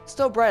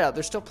 Still bright out.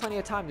 There's still plenty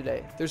of time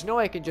today. There's no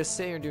way I can just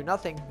sit here and do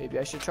nothing. Maybe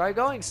I should try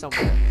going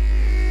somewhere.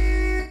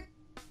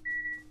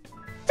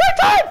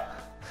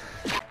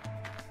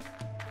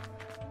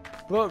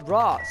 But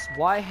Ross,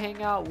 why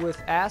hang out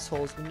with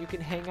assholes when you can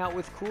hang out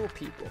with cool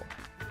people?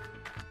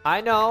 I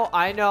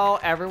know,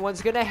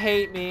 everyone's gonna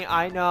hate me,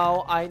 I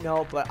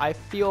know, but I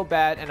feel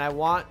bad and I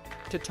want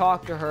to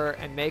talk to her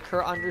and make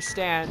her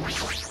understand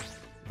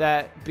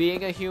that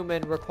being a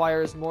human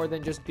requires more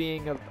than just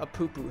being a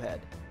poo-poo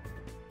head.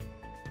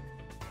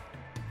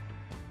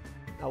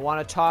 I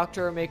want to talk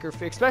to her, make her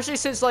feel, especially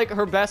since like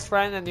her best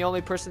friend and the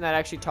only person that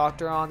actually talked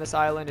to her on this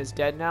island is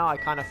dead now. I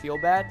kind of feel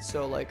bad.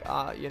 So like,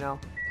 you know,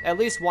 at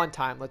least one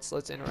time, let's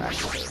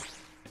interact with her.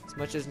 As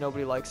much as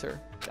nobody likes her.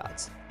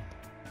 Dots.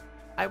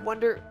 I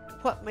wonder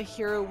what my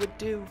hero would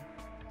do.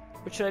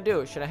 What should I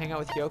do? Should I hang out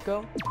with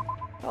Hyoko?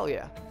 Hell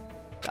yeah.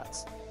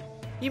 Dots.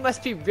 You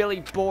must be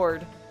really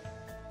bored.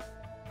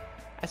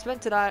 I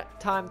spent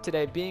time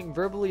today being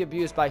verbally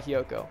abused by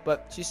Hyoko,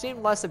 but she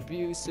seemed less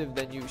abusive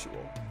than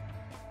usual.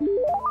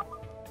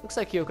 Looks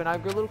like Hyoko and I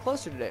grew a little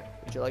closer today.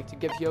 Would you like to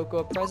give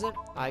Hyoko a present?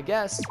 I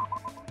guess.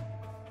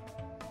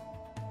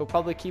 We'll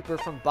probably keep her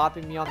from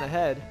bopping me on the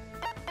head.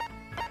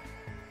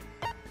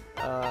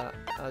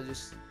 I'll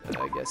just,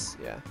 I guess,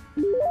 yeah.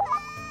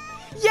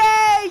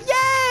 Yay!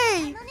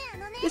 Yay!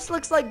 This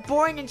looks like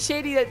boring and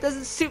shady that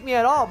doesn't suit me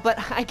at all, but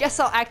I guess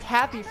I'll act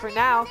happy for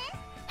now.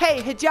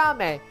 Hey,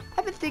 Hajime,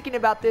 I've been thinking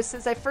about this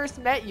since I first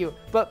met you,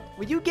 but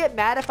will you get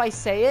mad if I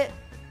say it?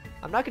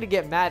 I'm not gonna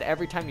get mad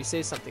every time you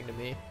say something to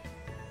me.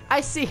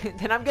 I see,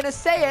 then I'm gonna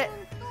say it.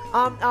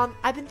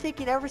 I've been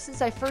thinking ever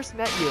since I first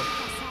met you.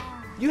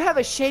 You have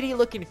a shady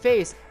looking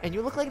face, and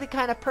you look like the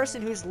kind of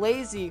person who's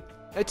lazy,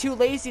 too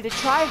lazy to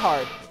try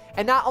hard.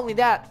 And not only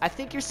that, I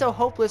think you're so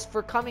hopeless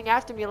for coming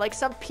after me like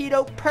some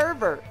pedo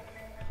pervert.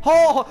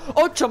 Oh,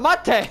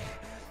 chamate!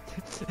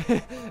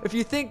 If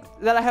you think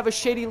that I have a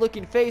shady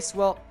looking face,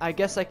 well, I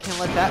guess I can't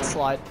let that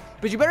slide.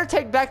 But you better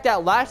take back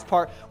that last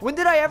part. When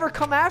did I ever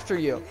come after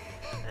you?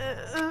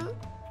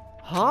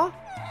 Huh?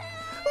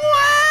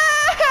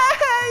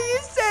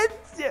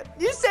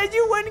 You said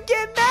you wouldn't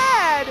get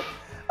mad.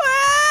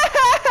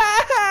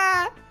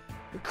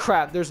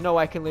 Crap, there's no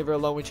way I can leave her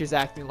alone when she's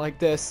acting like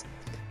this.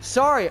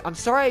 I'm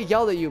sorry I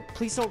yelled at you.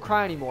 Please don't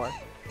cry anymore.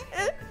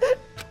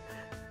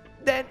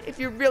 Then, if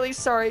you're really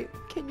sorry,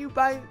 can you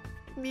buy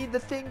me the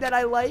thing that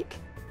I like?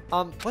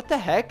 What the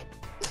heck?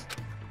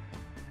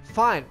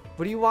 Fine.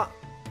 What do you want?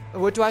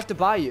 What do I have to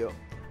buy you?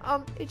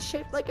 It's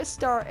shaped like a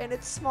star, and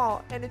it's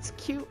small, and it's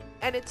cute,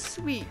 and it's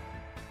sweet.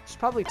 She's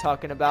probably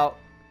talking about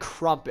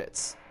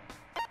crumpets.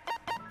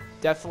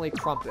 Definitely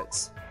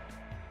crumpets.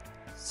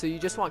 So you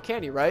just want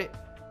candy, right?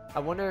 I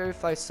wonder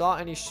if I saw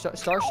any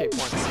star-shaped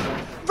ones.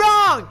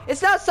 Wrong!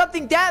 It's not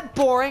something that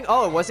boring.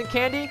 Oh, it wasn't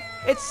candy?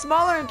 It's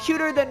smaller and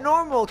cuter than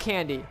normal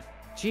candy.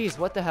 Jeez,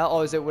 what the hell?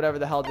 Oh, is it whatever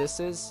the hell this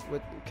is?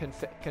 With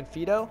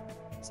confito?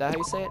 Is that how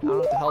you say it? I don't know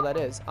what the hell that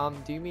is.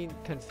 Do you mean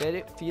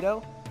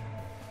confito?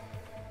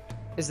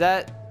 Is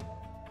that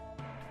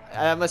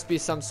must be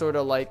some sort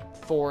of like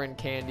foreign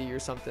candy or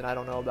something I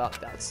don't know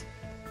about. That's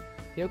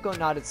Hyoko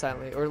nodded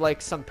silently. Or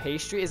like some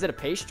pastry. Is it a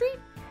pastry?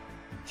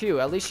 Phew,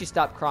 at least she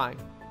stopped crying.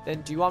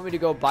 Then do you want me to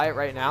go buy it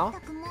right now?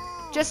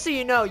 Just so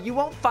you know, you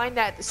won't find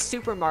that at the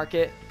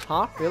supermarket.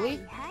 Huh? Really?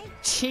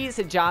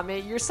 Jeez,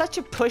 Hajime, you're such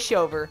a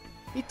pushover.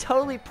 You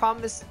totally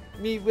promised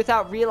me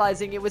without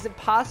realizing it was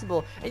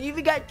impossible, and you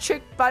even got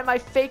tricked by my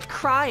fake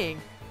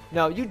crying.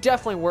 No, you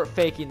definitely weren't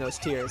faking those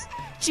tears.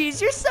 Jeez,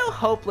 you're so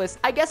hopeless.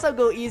 I guess I'll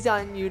go easy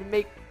on you to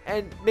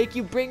make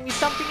you bring me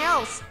something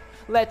else.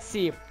 Let's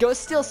see. Go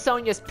steal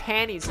Sonia's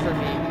panties for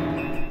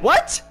me.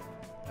 What?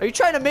 Are you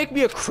trying to make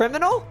me a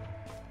criminal?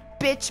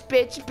 Bitch,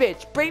 bitch,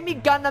 bitch. Bring me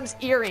Gundam's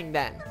earring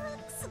then.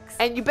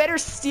 And you better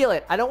steal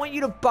it. I don't want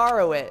you to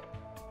borrow it.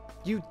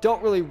 You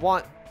don't really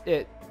want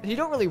it. You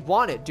don't really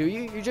want it, do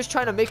you? You're just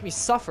trying to make me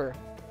suffer.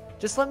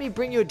 Just let me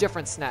bring you a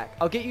different snack.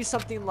 I'll get you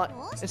something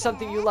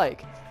you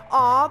like.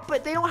 Aw,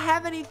 but they don't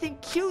have anything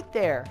cute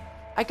there.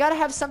 I gotta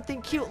have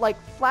something cute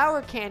like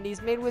flower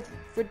candies made with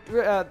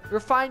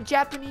refined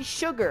Japanese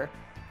sugar.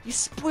 You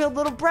spoiled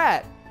little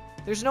brat.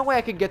 There's no way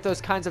I could get those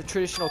kinds of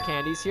traditional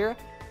candies here.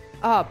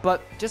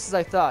 But just as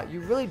I thought, you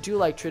really do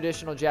like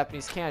traditional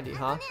Japanese candy,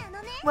 huh?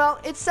 Well,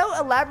 it's so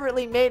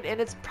elaborately made and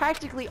it's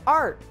practically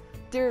art.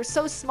 They're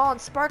so small and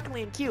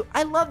sparkly and cute.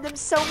 I love them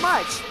so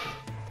much.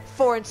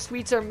 Foreign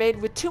sweets are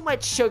made with too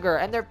much sugar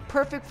and they're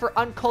perfect for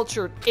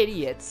uncultured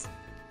idiots.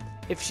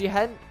 If she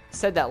hadn't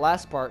said that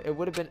last part, I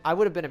would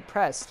have been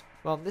impressed.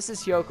 Well, this is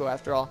Hyoko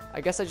after all.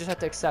 I guess I just have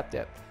to accept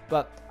it.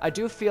 But I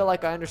do feel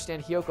like I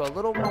understand Hyoko a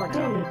little more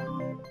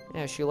now.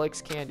 Yeah, she likes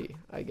candy,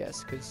 I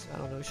guess, because, I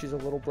don't know, she's a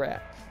little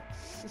brat.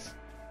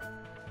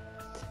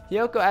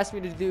 Hyoko asked me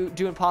to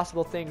do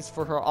impossible things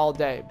for her all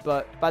day,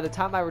 but by the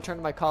time I returned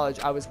to my college,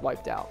 I was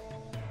wiped out.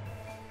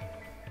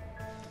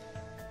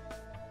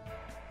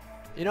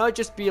 You know, it'd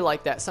just be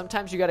like that.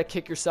 Sometimes you gotta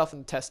kick yourself in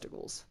the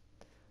testicles.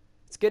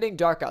 It's getting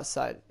dark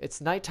outside.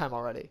 It's nighttime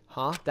already.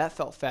 Huh? That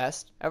felt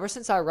fast. Ever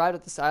since I arrived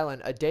at this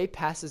island, a day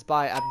passes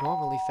by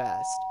abnormally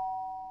fast.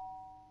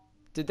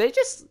 Did they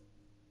just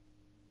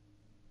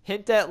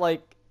hint at,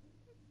 like...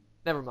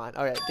 Never mind.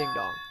 Alright, ding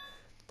dong.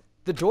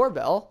 The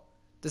doorbell?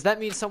 Does that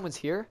mean someone's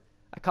here?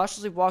 I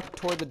cautiously walked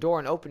toward the door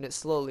and opened it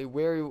slowly,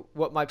 wary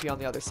what might be on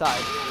the other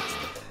side.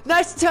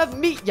 Nice to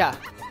meet ya!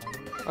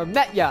 Or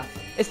met ya.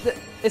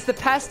 It's the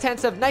past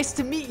tense of nice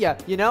to meet ya,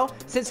 you know?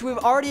 Since we've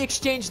already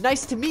exchanged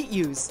nice to meet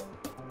yous.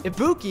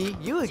 Ibuki,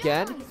 you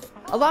again?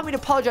 Allow me to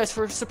apologize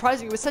for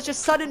surprising you with such a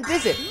sudden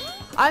visit.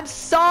 I'm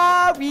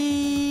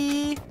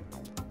sorry!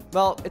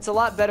 Well, it's a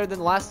lot better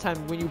than last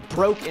time when you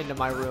broke into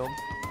my room.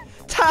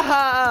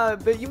 Ta!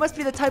 But you must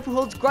be the type who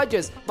holds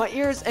grudges. My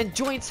ears and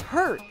joints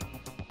hurt.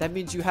 That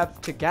means you have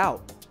to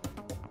gout.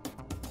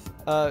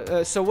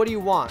 So what do you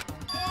want?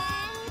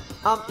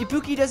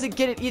 Ibuki doesn't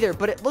get it either,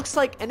 but it looks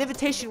like an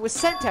invitation was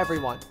sent to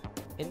everyone.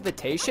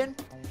 Invitation?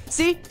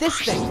 See?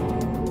 This thing.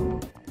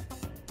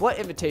 What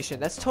invitation?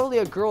 That's totally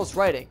a girl's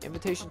writing.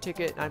 Invitation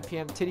ticket, 9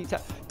 p.m.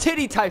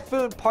 Titty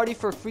Typhoon party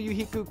for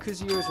Fuyuhiko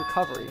Kuzuyo's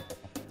recovery.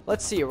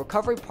 Let's see. A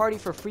recovery party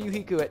for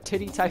Fuyuhiko at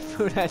Titty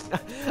Typhoon at...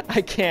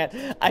 I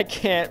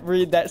can't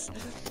read that.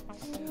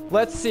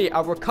 Let's see.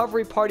 A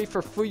recovery party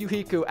for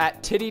Fuyuhiko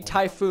at Titty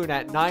Typhoon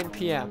at 9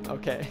 p.m.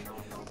 Okay.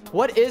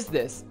 What is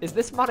this? Is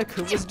this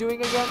Monokuma's doing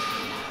again?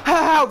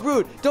 How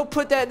rude! Don't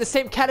put that in the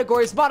same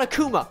category as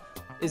Monokuma!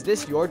 Is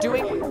this your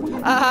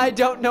doing? I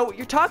don't know what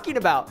you're talking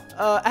about,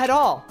 at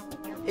all.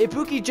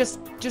 Ibuki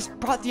just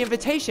brought the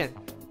invitation.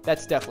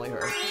 That's definitely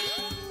her.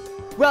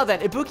 Well then,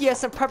 Ibuki has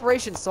some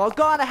preparations, so I'll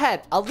go on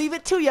ahead. I'll leave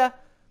it to ya.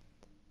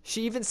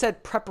 She even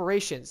said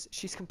preparations.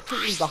 She's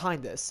completely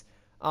behind this.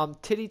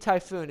 Titty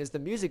Typhoon is the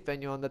music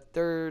venue on the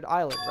 3rd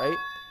island, right?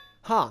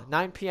 Huh,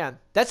 9 p.m.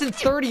 That's in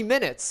 30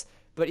 minutes!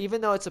 But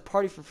even though it's a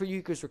party for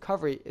Fuyuhiko's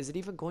recovery, is he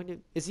even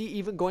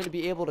going to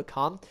be able to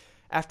come?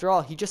 After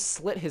all, he just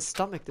slit his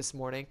stomach this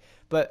morning,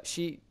 but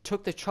she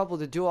took the trouble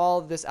to do all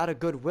of this out of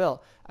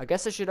goodwill. I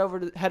guess I should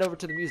head over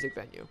to the music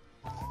venue.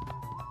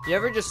 You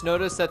ever just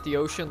notice that the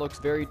ocean looks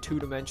very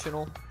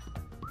two-dimensional?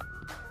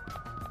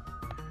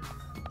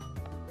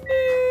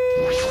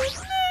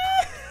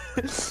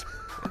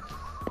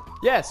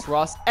 Yes,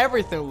 Ross,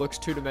 everything looks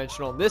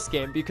two-dimensional in this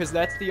game because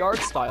that's the art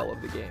style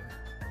of the game.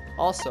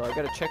 Also, I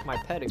gotta check my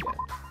pet again.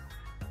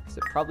 Cause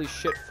it probably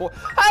shit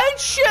I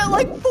shit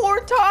like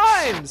 4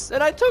 times!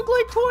 And I took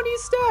like 20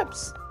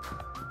 steps!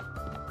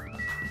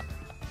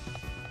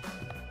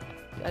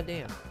 God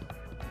damn.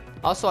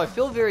 Also, I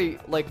feel very,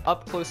 like,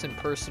 up close and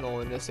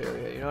personal in this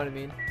area, you know what I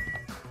mean?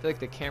 I feel like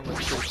the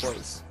camera's pretty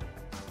close.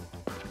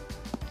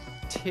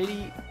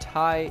 Titty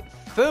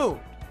Typhoon!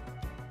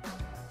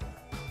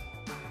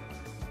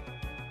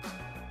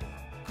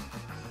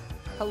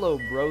 Hello,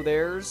 bro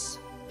there's.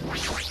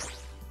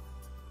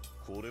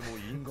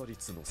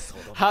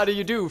 How do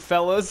you do,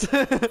 fellas?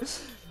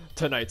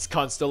 Tonight's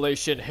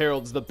constellation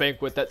heralds the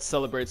banquet that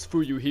celebrates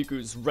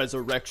Fuyuhiko's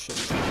resurrection.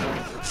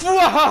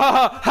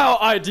 How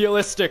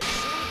idealistic!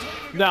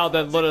 Now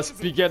then, let us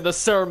begin the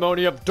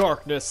ceremony of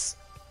darkness.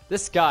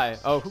 This guy,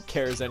 oh, who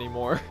cares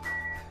anymore?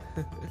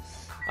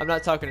 I'm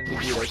not talking to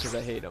Nagito because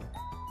I hate him.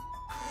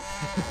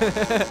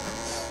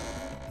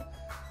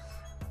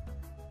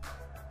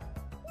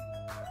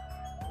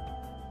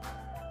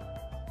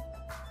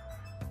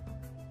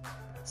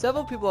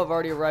 Several people have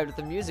already arrived at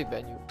the music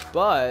venue,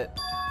 but...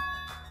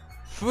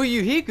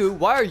 Fuyuhiko,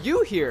 why are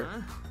you here?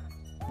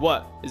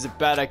 What? Is it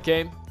bad I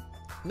came?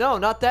 No,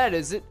 not that.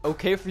 Is it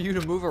okay for you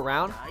to move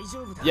around?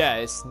 Yeah,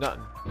 it's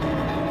nothing.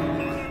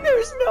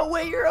 There's no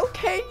way you're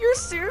okay. You're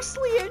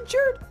seriously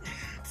injured.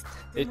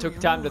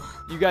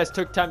 You guys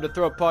took time to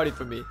throw a party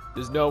for me.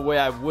 There's no way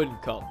I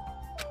wouldn't come.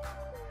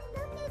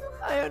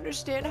 I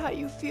understand how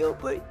you feel,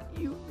 but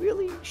you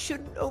really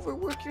shouldn't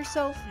overwork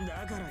yourself.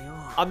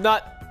 I'm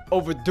not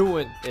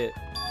overdoing it.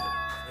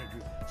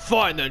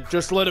 Fine then,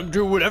 just let him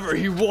do whatever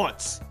he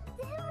wants.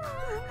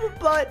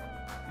 But...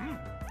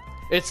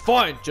 It's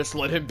fine, just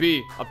let him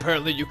be.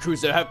 Apparently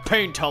Yakuza have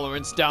pain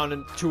tolerance down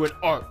into an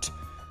art.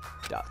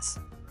 Dots.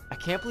 I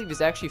can't believe he's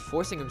actually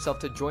forcing himself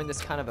to join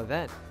this kind of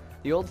event.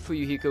 The old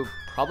Fuyuhiko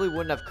probably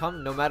wouldn't have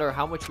come no matter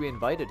how much we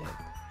invited him.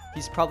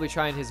 He's probably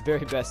trying his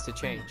very best to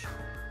change.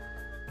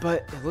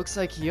 But it looks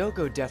like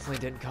Hyoko definitely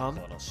didn't come.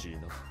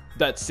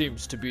 That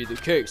seems to be the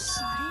case.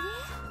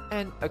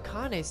 And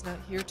Akane's not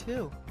here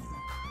too.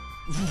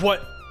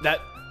 What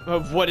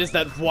is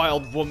that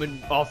wild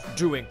woman off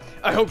doing?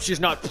 I hope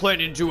she's not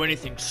planning to do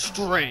anything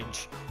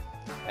strange.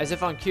 As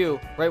if on cue,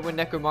 right when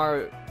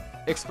Nekomaru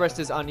expressed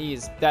his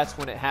unease, that's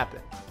when it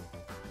happened.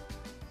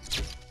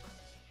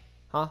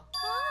 Huh?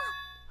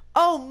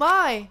 Oh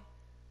my!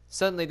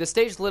 Suddenly, the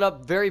stage lit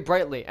up very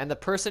brightly, and the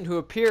person who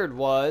appeared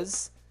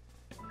was...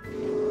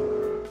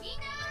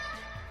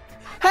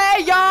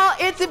 Hey y'all,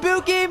 it's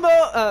Ibuki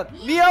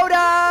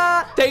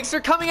Miyoda! Thanks for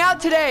coming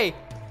out today!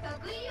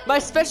 My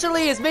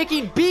specialty is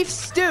making beef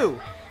stew!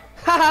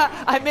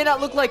 Haha, I may not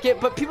look like it,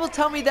 but people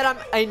tell me that I'm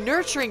a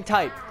nurturing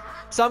type.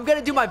 So I'm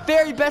gonna do my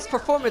very best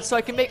performance so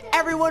I can make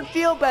everyone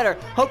feel better.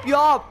 Hope you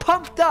all are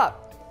pumped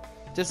up!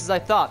 Just as I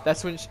thought,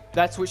 that's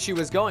what she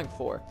was going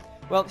for.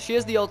 Well, she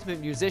is the ultimate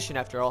musician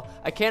after all.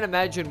 I can't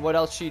imagine what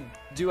else she'd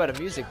do at a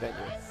music venue.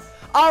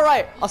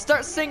 Alright, I'll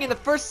start singing the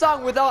first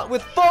song with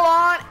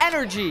full-on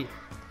energy.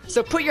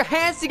 So put your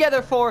hands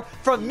together for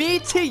From Me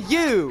to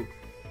You.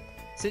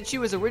 Since she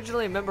was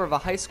originally a member of a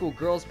high school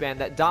girls band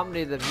that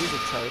dominated the music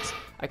charts,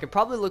 I could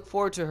probably look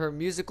forward to her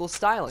musical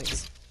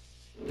stylings.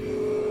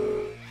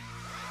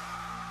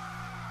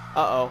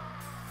 Uh-oh.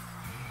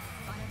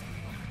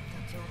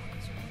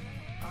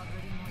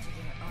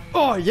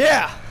 Oh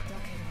yeah!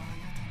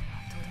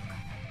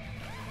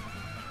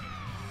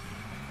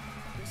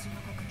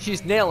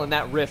 She's nailing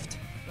that riff.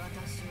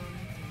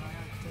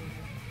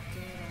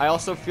 I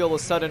also feel a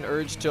sudden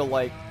urge to,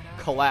 like,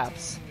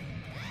 collapse.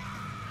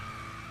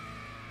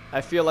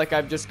 I feel like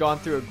I've just gone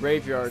through a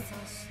graveyard.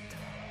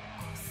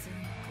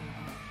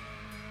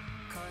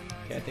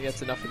 Okay, I think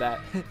that's enough of that.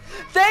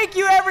 Thank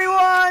you,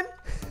 everyone!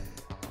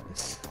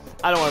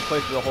 I don't want to play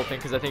through the whole thing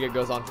because I think it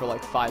goes on for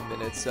like 5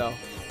 minutes. So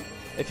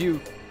if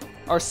you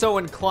are so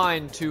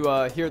inclined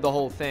to hear the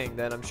whole thing,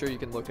 then I'm sure you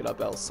can look it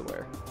up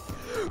elsewhere.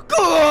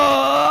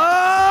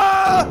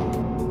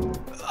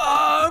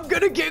 I'm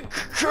gonna get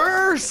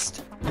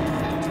cursed!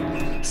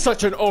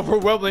 Such an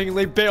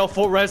overwhelmingly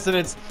baleful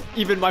resonance.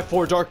 Even my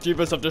 4 dark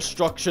divas of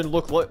destruction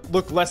look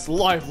less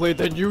lively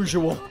than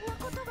usual.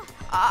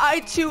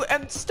 I too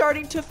am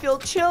starting to feel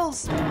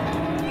chills.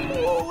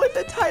 Oh, with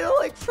a title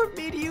like From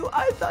Me to You,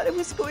 I thought it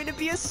was going to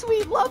be a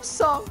sweet love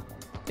song.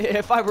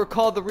 If I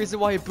recall, the reason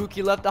why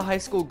Ibuki left the high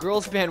school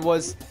girls band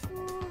was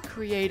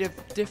creative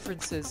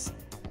differences.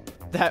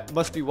 That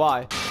must be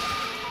why.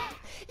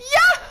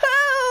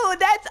 Yahoo!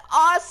 That's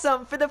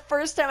awesome.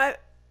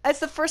 That's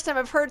the first time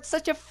I've heard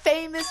such a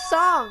famous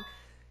song.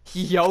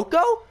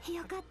 Hiyoko?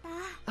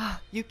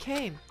 You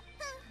came.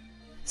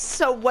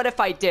 So what if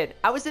I did?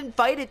 I was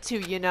invited to,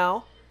 you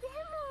know.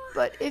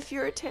 But if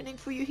you're attending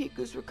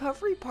Fuyuhiko's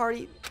recovery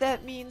party,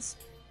 that means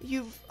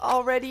you've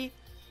already...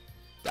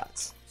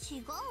 Dots.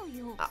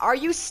 Are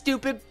you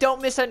stupid?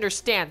 Don't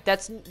misunderstand.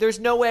 There's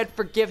no way I'd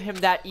forgive him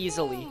that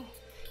easily.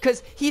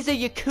 Because he's a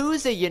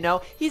Yakuza, you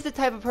know. He's the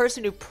type of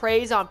person who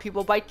preys on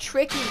people by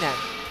tricking them.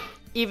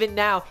 Even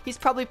now, he's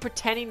probably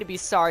pretending to be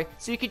sorry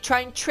so he could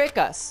try and trick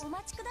us.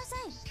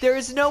 There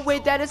is no way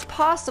that is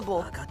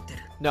possible.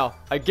 No,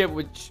 I get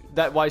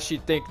why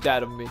she'd think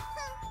that of me.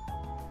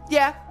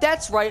 Yeah,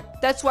 that's right.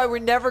 That's why we're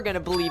never gonna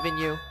believe in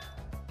you.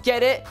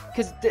 Get it?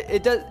 Because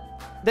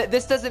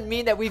this doesn't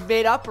mean that we've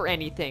made up or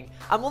anything.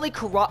 I'm only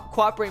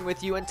cooperating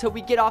with you until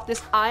we get off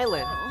this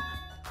island.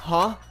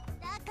 Huh?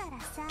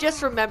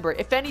 Just remember,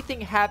 if anything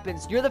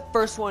happens, you're the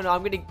first one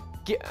I'm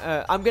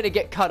gonna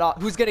get cut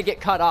off. Who's gonna get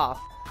cut off?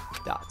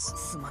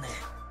 Dots.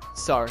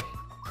 Sorry.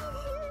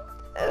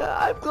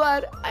 I'm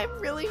glad. I'm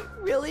really,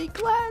 really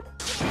glad.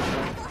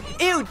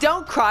 Ew,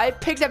 don't cry.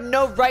 Pigs have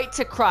no right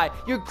to cry.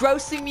 You're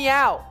grossing me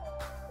out.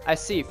 I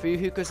see.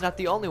 Fuyuhiko's not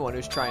the only one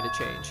who's trying to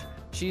change.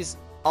 She's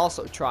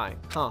also trying,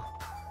 huh?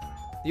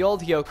 The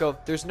old Hiyoko,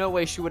 there's no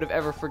way she would have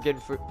ever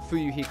forgiven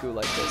Fuyuhiko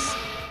like this.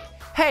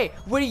 Hey,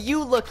 what are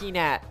you looking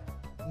at?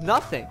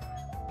 Nothing.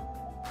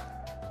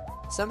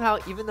 Somehow,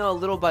 even though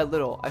little by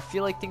little, I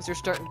feel like things are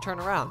starting to turn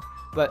around.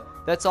 But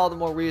that's all the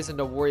more reason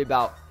to worry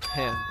about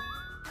him,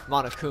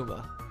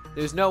 Monokuma.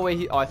 There's no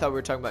way oh, I thought we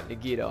were talking about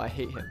Nagito. I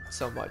hate him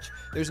so much.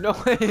 There's no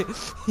way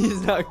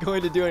he's not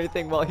going to do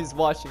anything while he's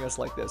watching us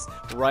like this,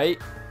 right?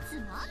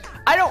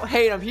 I don't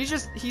hate him.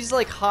 He's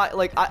like hot.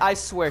 Like, I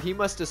swear, he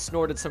must have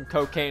snorted some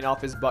cocaine off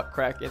his butt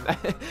crack in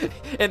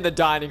the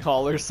dining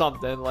hall or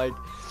something. Like,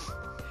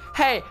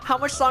 hey, how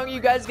much longer are you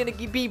guys gonna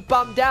be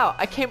bummed out?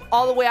 I came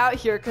all the way out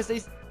here because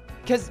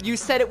you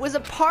said it was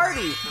a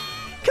party.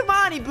 Come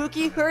on,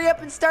 Ibuki, hurry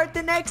up and start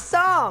the next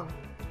song.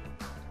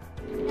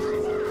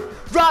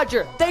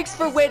 Roger, thanks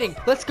for waiting.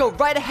 Let's go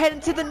right ahead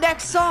into the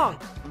next song.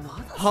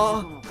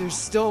 Huh? There's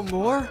still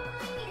more?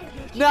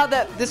 Now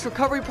that this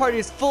recovery party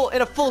is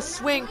in a full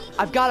swing,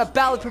 I've got a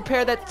ballad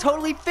prepared that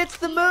totally fits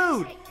the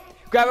mood.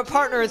 Grab a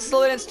partner and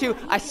slow dance to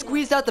I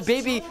Squeezed Out the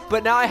Baby,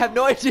 but now I have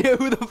no idea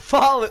who the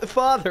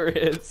father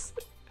is.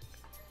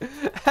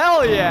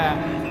 Hell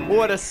yeah!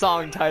 What a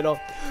song title.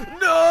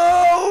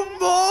 No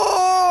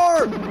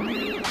more!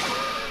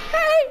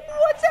 Hey,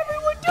 what's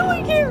everyone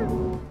doing here?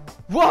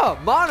 Whoa,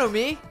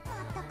 Monomi!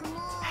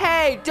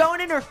 Hey, don't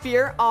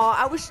interfere.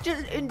 Aw, I was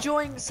just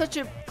enjoying such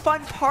a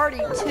fun party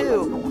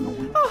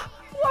too.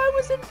 Why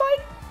wasn't I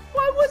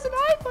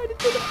invited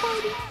to the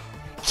party?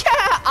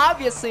 Yeah,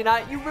 obviously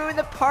not. You ruined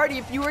the party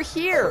if you were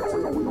here.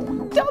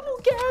 Double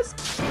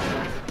gasp.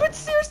 But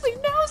seriously,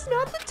 now's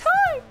not the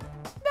time.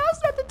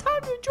 Now's not the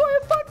time to enjoy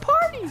a fun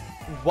party.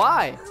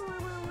 Why?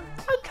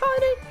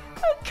 Akane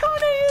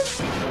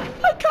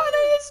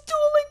is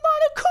dueling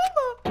Monokuma.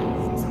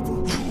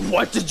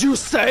 What did you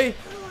say?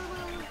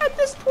 At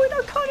this point,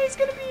 Akane is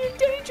gonna be in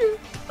danger.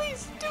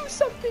 Please do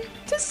something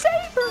to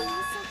save her.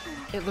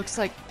 It looks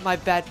like my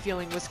bad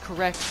feeling was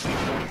correct.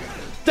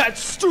 That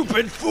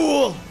stupid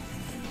fool!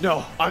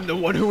 No, I'm the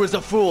one who was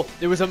a fool.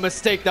 It was a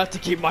mistake not to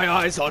keep my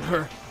eyes on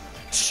her.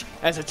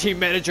 As a team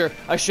manager,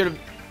 I should have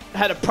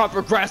had a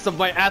proper grasp of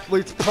my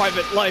athlete's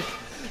private life.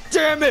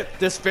 Damn it!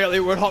 This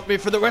failure would haunt me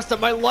for the rest of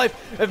my life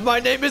if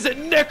my name isn't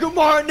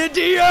Nekumar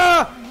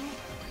Nidia!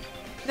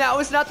 Now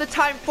is not the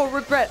time for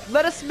regret.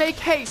 Let us make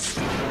haste.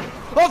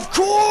 Of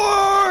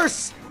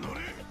course!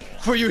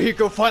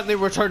 Fuyuhiko finally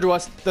returned to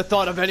us. The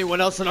thought of anyone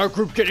else in our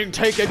group getting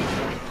taken,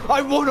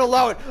 I won't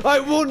allow it.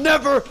 I will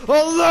never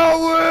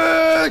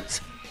allow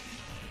it!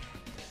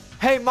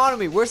 Hey,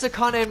 Monomi, where's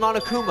Akane and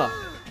Monokuma?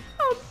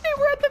 They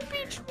were at the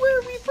beach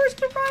where we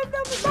first arrived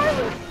on this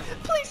island.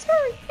 Please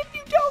hurry. If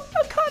you don't,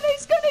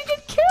 Akane's gonna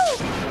get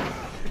killed.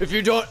 If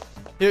you don't,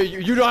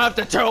 you don't have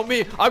to tell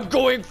me. I'm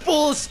going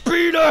full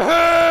speed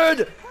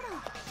ahead!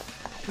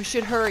 We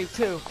should hurry,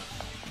 too.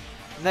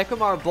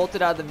 Nekomaru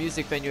bolted out of the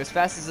music venue as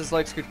fast as his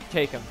legs could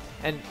take him,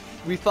 and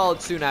we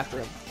followed soon after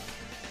him.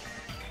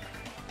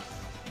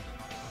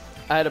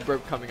 I had a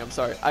burp coming, I'm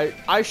sorry.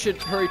 I should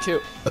hurry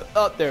too.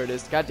 Oh, there it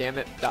is. God damn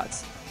it.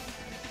 Dots.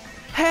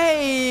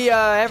 Hey,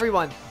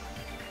 everyone.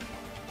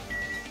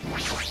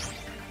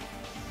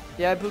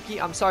 Yeah,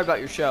 Buki, I'm sorry about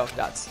your show.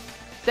 Dots.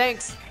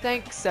 Thanks,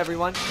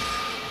 everyone.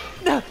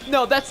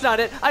 No, that's not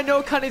it. I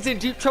know Akane's in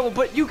deep trouble,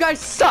 but you guys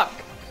suck.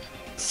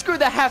 Screw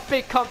the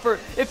half-baked comfort.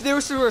 If there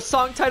was a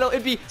song title,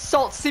 it'd be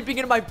Salt Seeping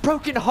Into My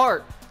Broken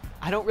Heart.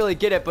 I don't really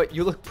get it, but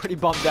you look pretty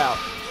bummed out.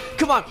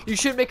 Come on, you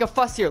shouldn't make a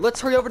fuss here.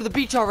 Let's hurry over to the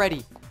beach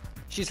already.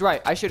 She's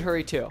right. I should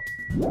hurry too.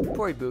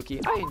 Poor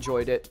Ibuki. I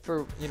enjoyed it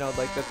for, you know,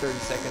 like the 30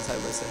 seconds I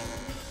listened.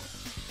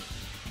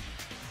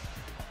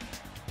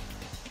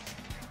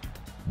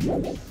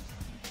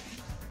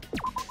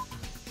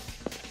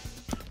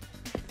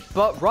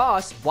 But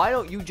Ross, why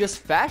don't you just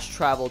fast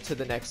travel to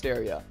the next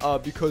area?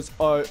 Because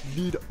I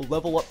need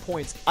level up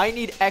points. I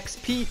need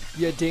XP,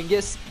 you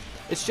dingus.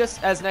 It's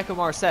just as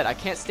Nekomaru said, I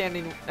can't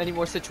stand any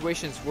more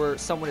situations where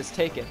someone is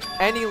taken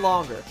any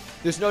longer.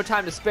 There's no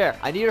time to spare.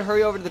 I need to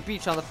hurry over to the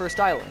beach on the first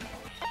island.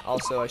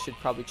 Also, I should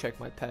probably check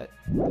my pet.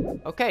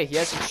 Okay, he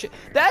has some shit.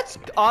 That's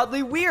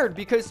oddly weird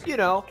because, you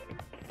know,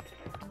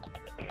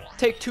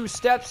 take 2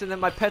 steps and then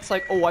my pet's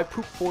like, oh, I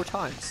pooped 4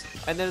 times.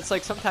 And then it's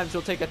like sometimes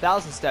he'll take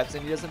 1,000 steps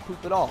and he doesn't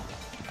poop at all.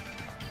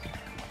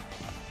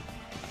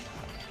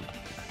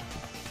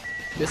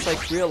 Just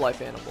like real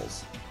life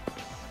animals.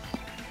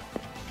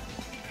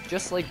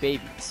 Just like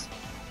babies.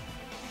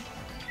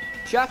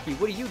 Chucky,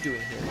 what are you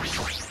doing here?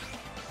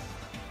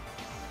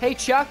 Hey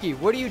Chucky,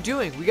 what are you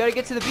doing? We gotta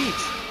get to the beach.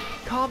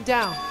 Calm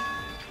down.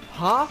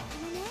 Huh?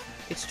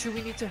 It's true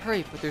we need to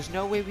hurry, but there's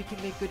no way we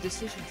can make good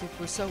decisions if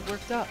we're so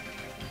worked up.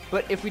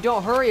 But if we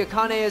don't hurry,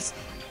 Akane is...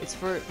 It's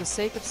for the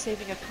sake of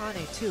saving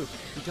Akane, too.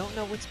 We don't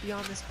know what's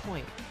beyond this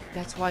point.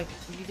 That's why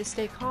we need to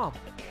stay calm,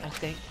 I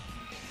think.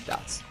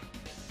 Dots.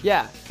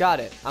 Yeah, got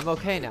it. I'm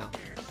okay now.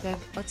 Then,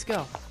 let's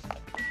go.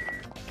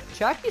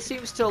 Chucky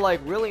seems to,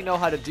 like, really know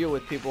how to deal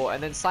with people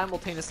and then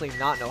simultaneously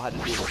not know how to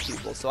deal with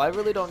people, so I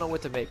really don't know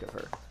what to make of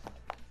her.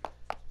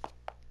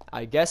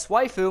 I guess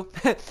waifu.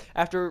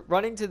 After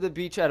running to the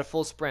beach at a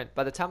full sprint,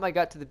 by the time I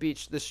got to the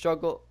beach, the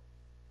struggle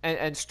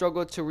and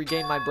struggled to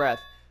regain my breath,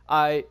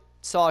 I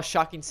saw a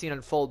shocking scene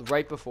unfold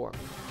right before me.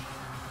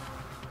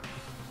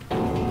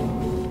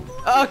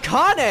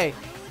 Akane!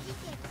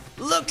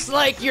 Looks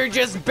like you're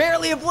just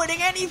barely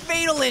avoiding any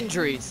fatal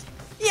injuries.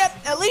 Yep,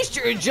 at least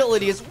your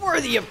agility is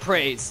worthy of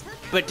praise.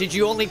 But did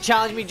you only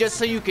challenge me just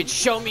so you could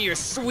show me your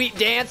sweet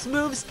dance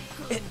moves?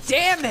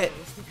 Damn it!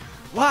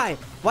 Why?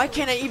 Why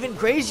can't I even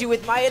graze you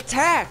with my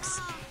attacks?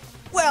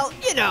 Well,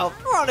 you know,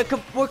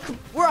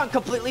 we're on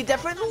completely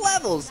different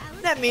levels.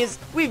 That means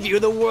we view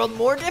the world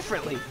more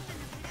differently.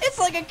 It's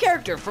like a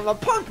character from a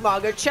punk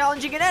manga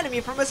challenging an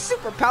enemy from a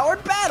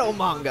super-powered battle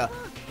manga.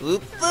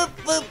 Oop, oop,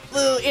 oop,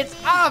 oop. It's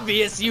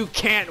obvious you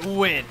can't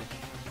win.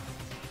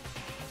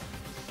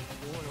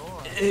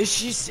 Is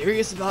she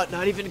serious about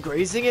not even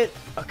grazing it?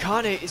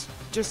 Akane is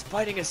just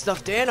fighting a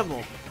stuffed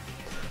animal.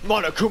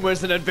 Monokuma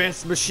is an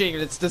advanced machine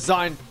and it's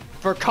designed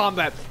for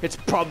combat. It's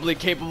probably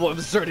capable of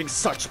exerting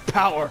such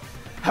power.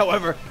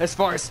 However, as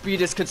far as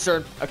speed is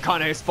concerned,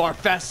 Akane is far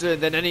faster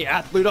than any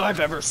athlete I've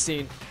ever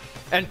seen.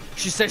 And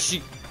she says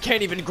she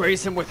can't even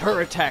graze him with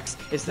her attacks.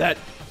 Is that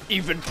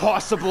even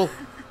possible?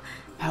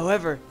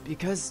 However,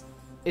 because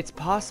it's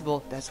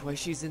possible, that's why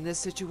she's in this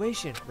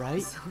situation,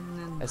 right?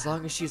 As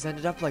long as she's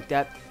ended up like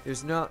that,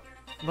 there's not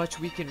much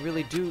we can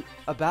really do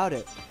about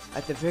it.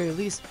 At the very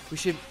least, we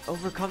should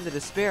overcome the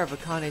despair of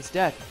Akane's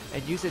death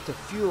and use it as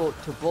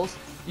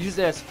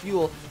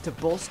fuel to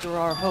bolster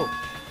our hope.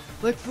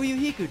 Like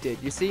Fuyuhiku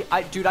did, you see?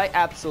 Dude, I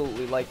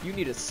absolutely, like, you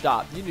need to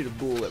stop. You need to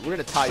bull it. We're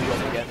gonna tie you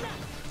up again.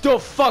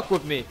 Don't fuck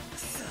with me.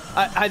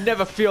 I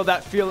never feel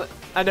that feeling.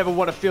 I never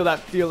want to feel that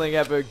feeling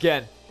ever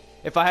again.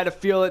 If I had to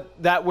feel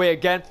it that way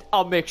again,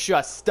 I'll make sure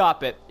I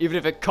stop it, even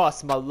if it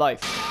costs my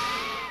life.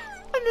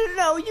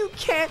 No, you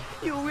can't.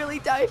 You'll really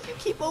die if you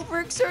keep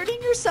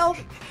overexerting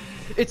yourself.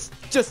 It's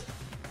just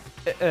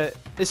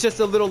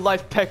a little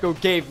life Peko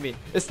gave me.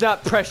 It's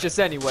not precious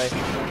anyway.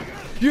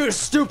 You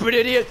stupid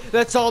idiot!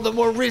 That's all the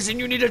more reason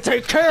you need to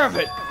take care of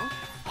it!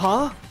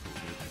 Huh?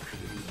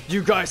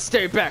 You guys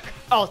stay back.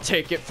 I'll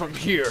take it from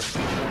here.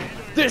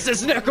 This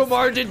is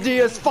Nekomaru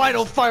Didia's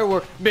final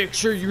firework. Make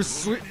sure you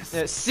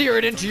sear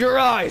it into your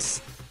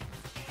eyes.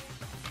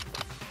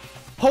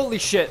 Holy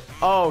shit.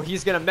 Oh,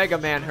 he's gonna Mega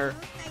Man her.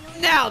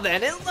 Now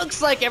then, it looks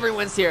like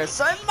everyone's here,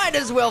 so I might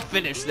as well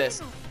finish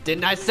this.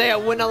 Didn't I say I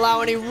wouldn't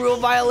allow any rule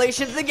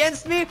violations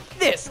against me?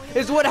 This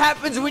is what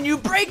happens when you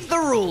break the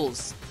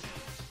rules.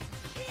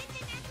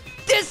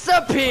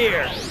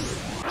 Disappear!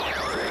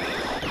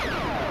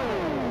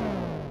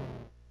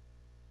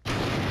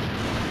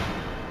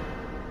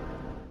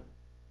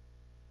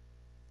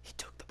 He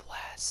took the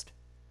blast.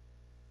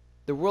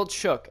 The world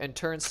shook and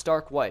turned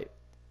stark white,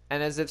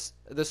 and as if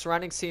the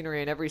surrounding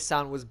scenery and every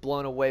sound was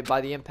blown away by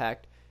the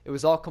impact, it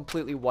was all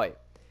completely white.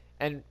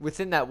 And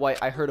within that white,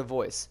 I heard a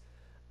voice.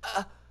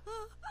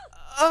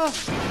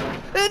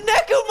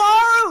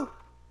 Nekomaru!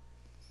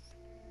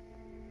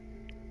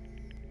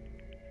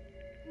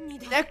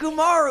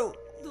 Nekomaru!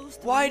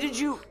 Why did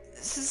you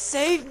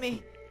save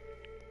me?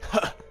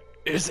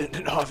 Isn't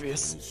it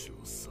obvious?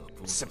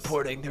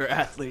 Supporting their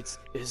athletes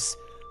is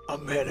a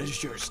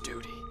manager's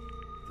duty.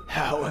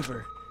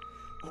 However,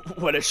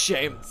 what a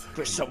shame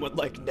for someone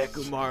like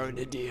Nekomaru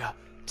Nadia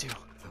to...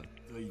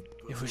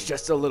 It was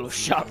just a little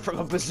shot from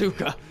a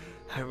bazooka.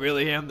 I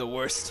really am the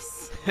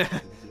worst.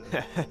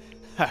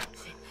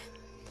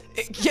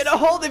 Get a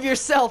hold of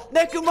yourself,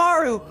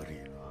 Nekomaru!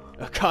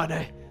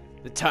 Akane,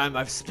 the time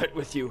I've spent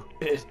with you,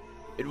 it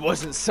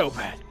wasn't so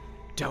bad.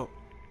 Don't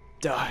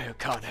die,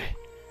 Akane.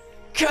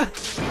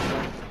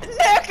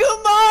 Nekomaru!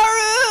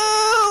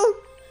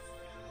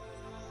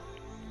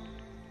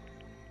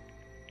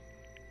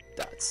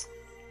 That's...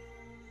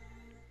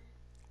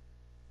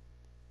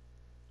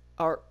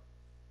 Are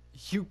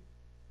you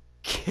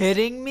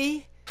Kidding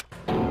me?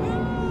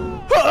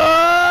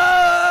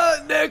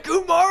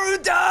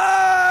 Nekomaru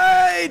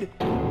died!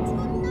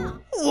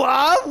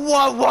 What?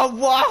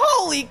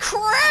 Holy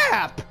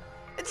crap!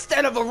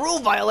 Instead of a rule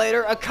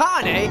violator,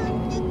 Akane,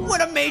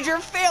 what a major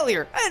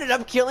failure! I ended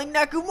up killing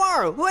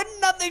Nekomaru, who had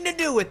nothing to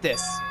do with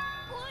this.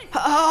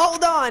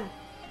 Hold on.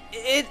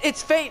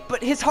 It's faint,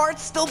 but his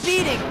heart's still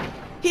beating.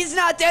 He's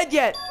not dead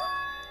yet.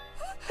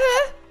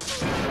 Huh?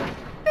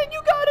 Then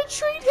you gotta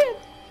treat him.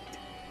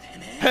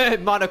 Hey,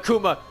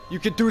 Monokuma, you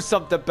can do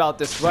something about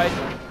this, right?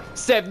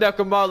 Save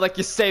Nekomaru like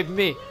you saved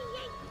me.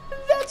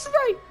 That's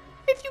right.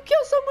 If you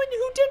kill someone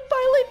who didn't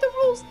violate the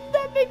rules,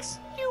 that makes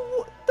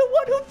you the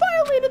one who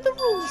violated the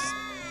rules.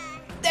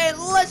 Then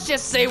let's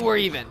just say we're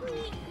even.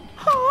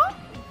 Huh?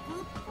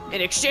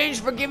 In exchange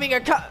for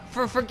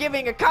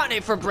forgiving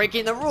Akane for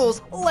breaking the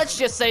rules, let's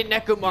just say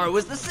Nekomaru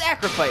was the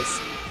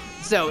sacrifice.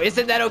 So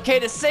isn't that okay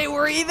to say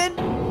we're even?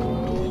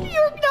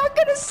 You're not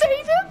gonna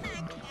save him?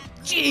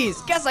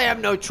 Jeez, guess I have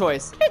no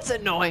choice. It's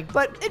annoying,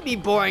 but it'd be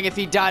boring if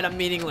he died a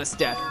meaningless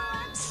death.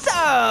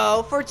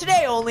 So, for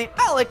today only,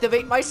 I'll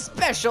activate my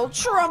special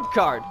trump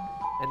card.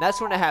 And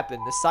that's when it happened.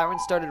 The siren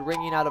started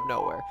ringing out of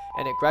nowhere,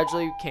 and it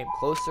gradually came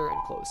closer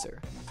and closer.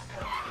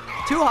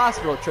 2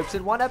 hospital trips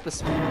in 1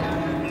 episode.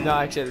 No,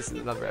 actually, this is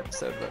another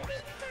episode, but...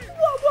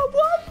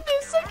 What?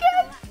 This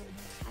again?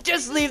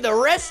 Just leave the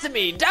rest to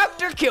me,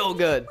 Dr.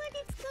 Killgood.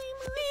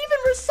 He even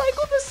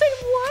recycled the same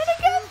line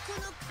again?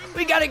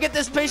 We gotta get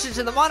this patient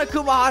to the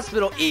Monokuma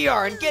Hospital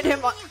ER and get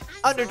him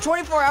under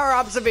 24-hour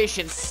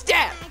observation,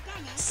 stat!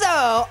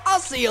 So, I'll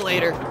see you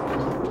later.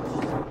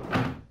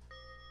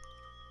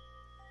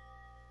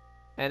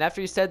 And after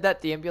you said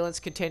that, the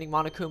ambulance containing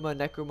Monokuma and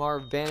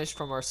Nekomaru vanished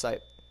from our sight.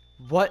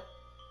 What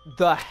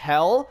the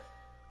hell?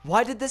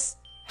 Why did this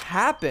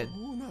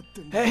happen?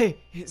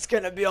 Hey, he's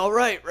gonna be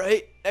alright,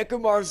 right?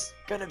 Nekomaru's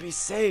gonna be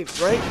saved,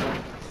 right?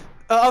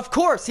 Of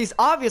course, he's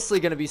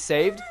obviously gonna be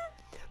saved.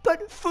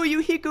 But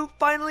Fuyuhiku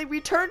finally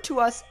returned to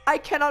us. I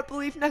cannot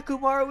believe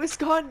Nekomaru is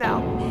gone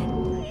now.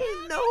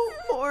 No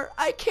more.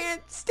 I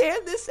can't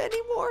stand this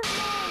anymore.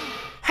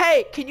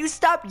 Hey, can you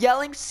stop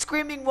yelling?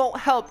 Screaming won't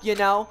help, you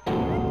know.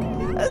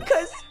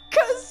 Cause.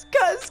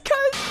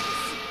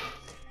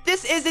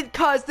 This isn't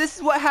cause. This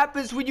is what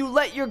happens when you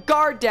let your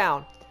guard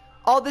down.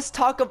 All this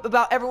talk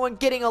about everyone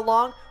getting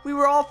along, we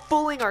were all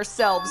fooling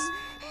ourselves.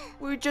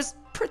 We were just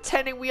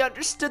pretending we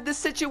understood the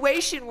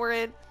situation we're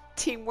in.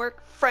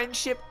 Teamwork,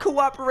 friendship,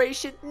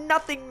 cooperation,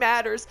 nothing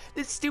matters.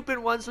 The stupid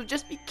ones will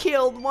just be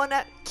killed one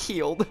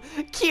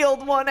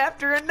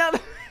after another.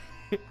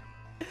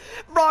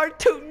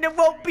 Rartootin, it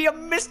won't be a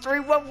mystery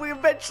when we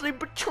eventually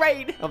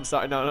betrayed. I'm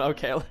sorry, no,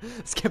 okay,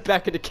 let's get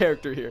back into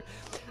character here.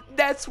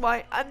 That's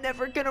why I'm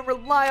never gonna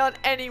rely on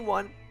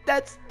anyone.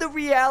 That's the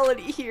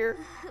reality here.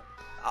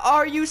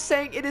 Are you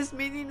saying it is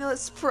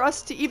meaningless for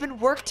us to even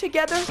work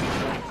together?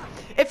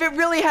 If it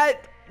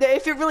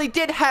really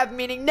did have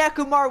meaning,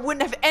 Nekomaru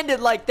wouldn't have ended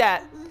like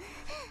that.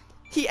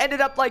 He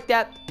ended up like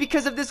that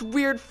because of this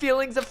weird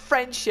feelings of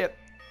friendship.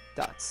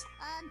 Dots.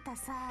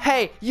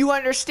 Hey, you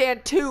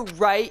understand too,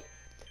 right?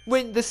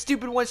 When the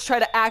stupid ones try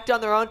to act on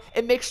their own,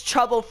 it makes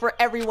trouble for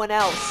everyone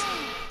else.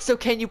 So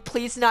can you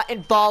please not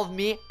involve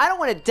me? I don't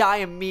want to die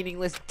a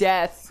meaningless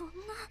death.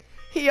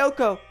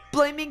 Hiyoko,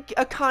 blaming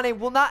Akane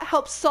will not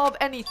help solve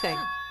anything.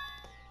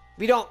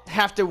 We don't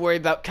have to worry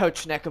about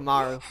Coach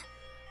Nekomaru.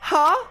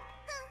 Huh?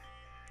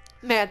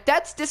 Man,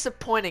 that's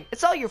disappointing.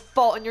 It's all your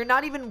fault and you're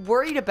not even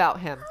worried about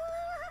him.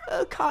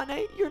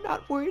 Akane, you're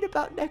not worried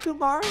about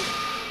Nekomaru?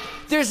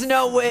 There's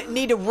no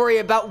need to worry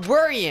about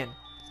worrying.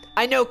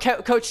 I know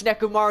Coach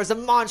Nekomaru is a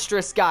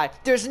monstrous guy.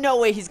 There's no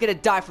way he's gonna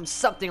die from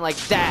something like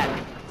that.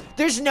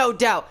 There's no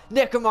doubt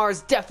Nekomaru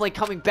is definitely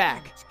coming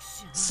back.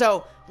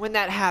 So, when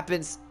that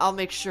happens, I'll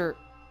make sure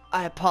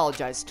I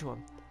apologize to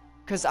him.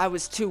 Because I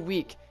was too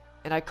weak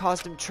and I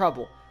caused him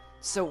trouble.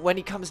 So when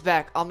he comes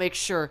back, I'll make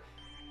sure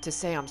to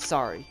say I'm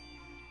sorry.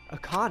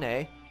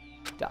 Akane?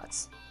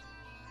 Dots.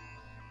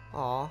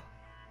 Aw.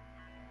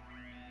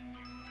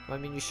 I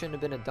mean, you shouldn't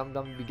have been a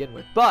dum-dum to begin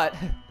with. But,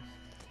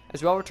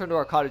 as we all returned to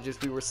our cottages,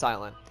 we were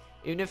silent.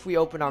 Even if we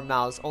opened our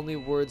mouths, only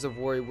words of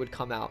worry would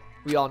come out.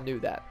 We all knew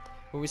that.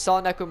 When we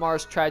saw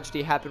Nekomaru's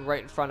tragedy happen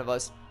right in front of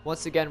us,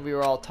 once again we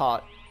were all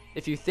taught,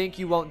 if you think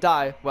you won't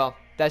die, well,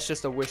 that's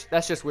just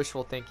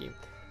wishful thinking.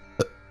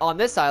 On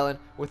this island,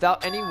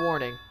 without any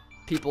warning,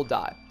 people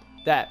die.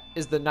 That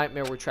is the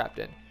nightmare we're trapped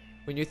in.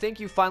 When you think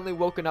you've finally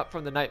woken up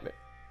from the nightmare,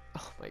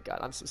 oh my god,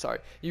 I'm so sorry,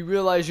 you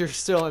realize you're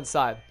still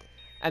inside,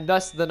 and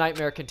thus the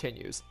nightmare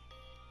continues.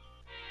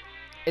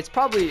 It's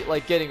probably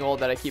like getting old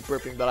that I keep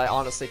burping, but I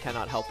honestly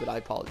cannot help it. I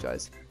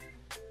apologize.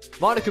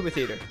 Monokuma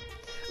Theater.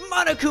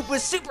 Monokuma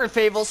Super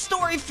Fable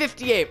Story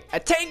 58. A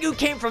Tengu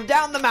came from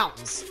down the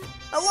mountains.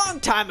 A long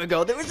time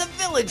ago, there was a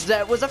village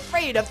that was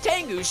afraid of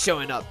Tengus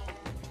showing up.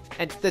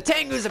 And the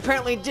Tengus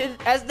apparently did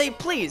as they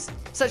pleased,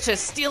 such as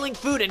stealing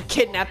food and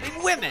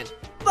kidnapping women.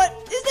 But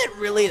is it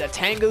really the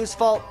Tengus'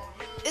 fault?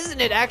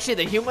 Isn't it actually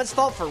the humans'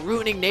 fault for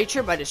ruining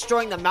nature by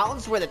destroying the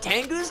mountains where the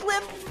Tengus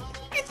live?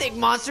 You think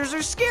monsters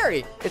are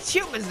scary. It's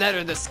humans that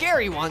are the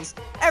scary ones.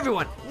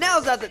 Everyone,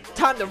 now's not the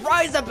time to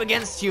rise up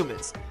against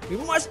humans. We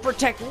must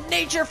protect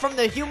nature from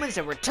the humans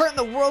and return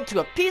the world to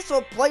a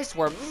peaceful place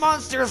where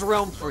monsters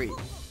roam free.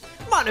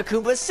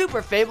 Monokuma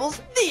Super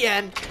Fables, the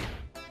end.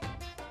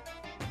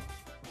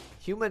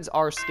 Humans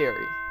are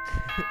scary.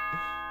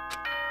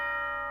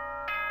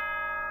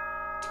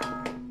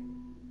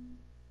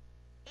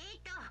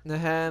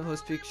 Nahem,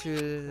 host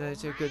picture,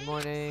 good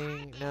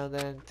morning, now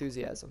then,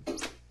 enthusiasm.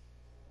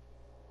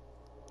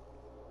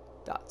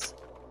 Dots.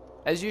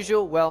 As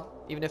usual,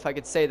 well, even if I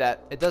could say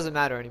that, it doesn't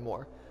matter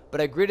anymore. But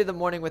I greeted the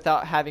morning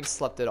without having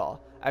slept at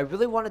all. I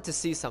really wanted to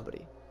see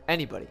somebody.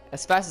 Anybody.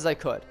 As fast as I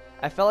could.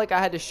 I felt like I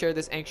had to share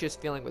this anxious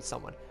feeling with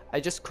someone. I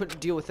just couldn't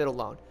deal with it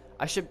alone.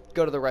 I should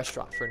go to the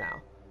restaurant for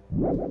now.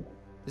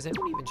 Does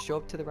anyone even show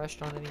up to the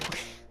restaurant anymore?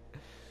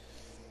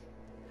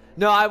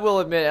 No, I will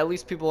admit, at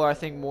least people are, I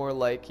think, more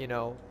like, you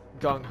know,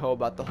 gung-ho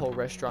about the whole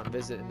restaurant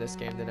visit in this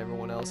game than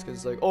everyone else.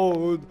 Because, like,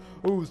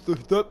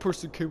 that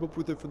person came up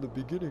with it from the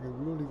beginning and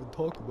we don't even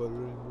talk about it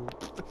anymore.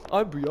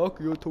 I'm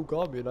Byakuya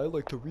Togami and I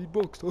like to read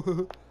books.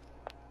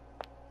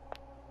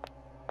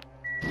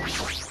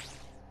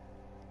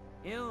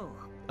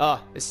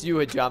 Ah, it's you,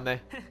 Hajime.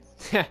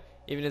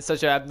 Even in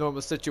such an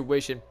abnormal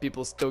situation,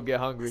 people still get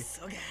hungry.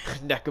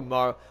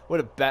 Nekomaru,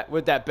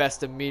 what that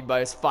bastard mean by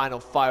his final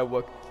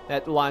firework?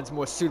 That line's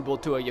more suitable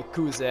to a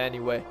Yakuza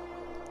anyway.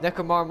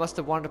 Nekomaru must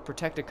have wanted to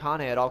protect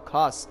Akane at all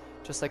costs,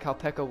 just like how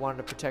Pekka wanted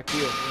to protect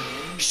you.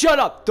 Shut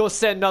up! Don't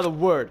say another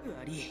word!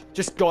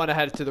 Just go on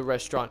ahead to the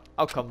restaurant.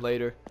 I'll come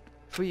later.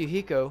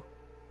 Fuyuhiko.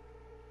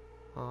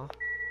 Huh?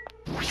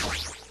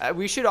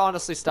 We should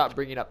honestly stop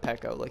bringing up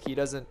Pekka. Like, he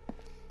doesn't...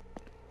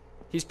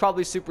 He's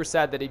probably super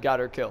sad that he got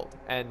her killed.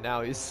 And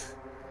now he's...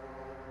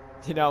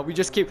 You know, we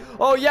just keep...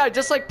 Oh, yeah,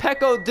 just like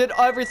Pekka did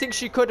everything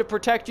she could to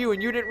protect you,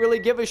 and you didn't really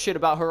give a shit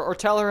about her or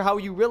tell her how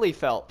you really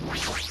felt.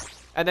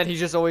 And then he's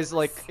just always,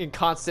 like, in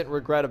constant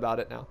regret about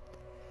it now.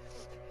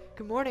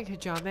 Good morning,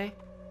 Hajime.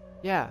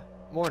 Yeah,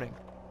 morning.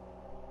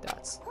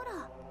 Dots.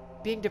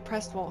 Being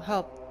depressed won't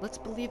help. Let's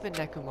believe in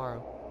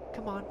Nekomaru.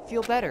 Come on,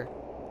 feel better.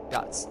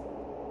 Dots.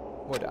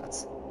 More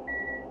dots.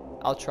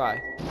 I'll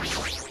try.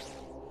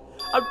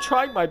 I'm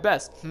trying my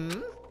best.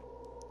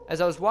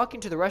 As I was walking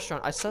to the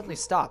restaurant, I suddenly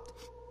stopped.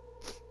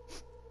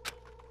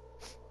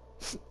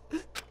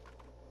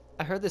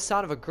 I heard the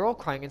sound of a girl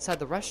crying inside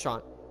the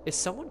restaurant. Is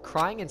someone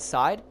crying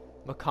inside?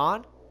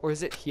 Makan? Or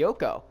is it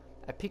Hyoko?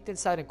 I peeked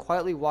inside and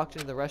quietly walked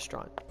into the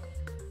restaurant.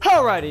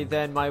 Alrighty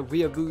then, my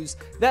weeaboos.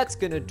 That's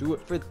gonna do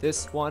it for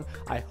this one.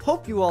 I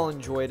hope you all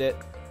enjoyed it.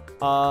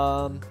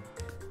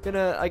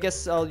 I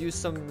guess I'll use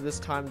some of this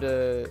time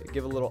to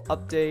give a little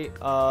update.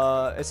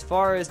 As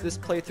far as this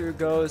playthrough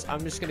goes, I'm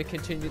just gonna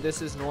continue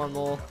this as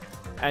normal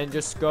and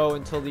just go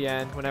until the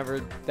end. Whenever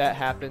that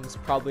happens,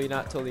 probably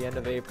not till the end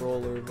of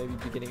April or maybe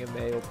beginning of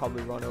May, we'll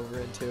probably run over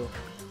into,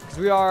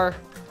 because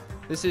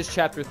this is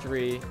chapter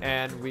 3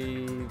 and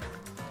we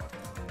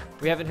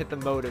haven't hit the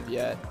motive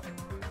yet,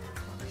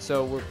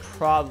 so we're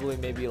probably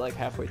maybe like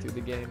halfway through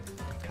the game,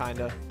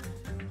 kinda.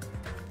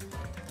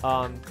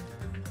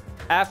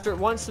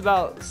 Once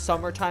about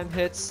summertime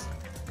hits,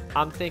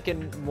 I'm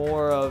thinking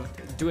more of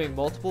doing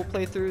multiple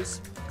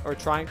playthroughs, or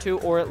trying to,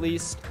 or at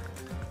least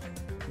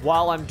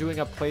while I'm doing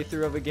a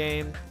playthrough of a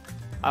game,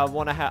 I'm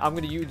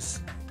gonna use,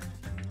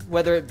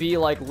 whether it be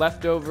like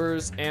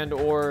leftovers and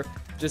or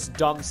just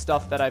dumb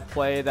stuff that I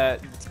play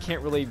that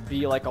can't really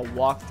be like a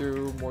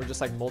walkthrough, more just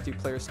like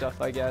multiplayer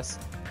stuff, I guess.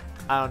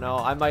 I don't know,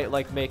 I might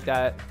like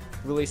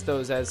release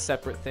those as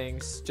separate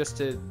things just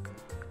to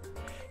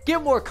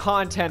get more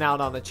content out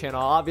on the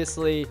channel.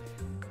 Obviously,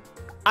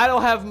 I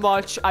don't have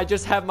much. I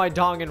just have my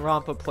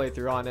Danganronpa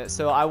playthrough on it,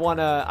 so I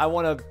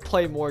wanna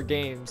play more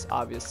games,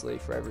 obviously,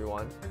 for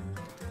everyone.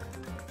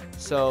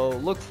 So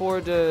look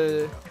forward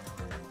to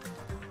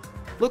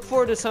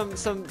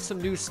some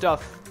new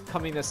stuff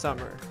coming this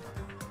summer.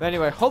 But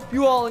anyway, hope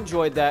you all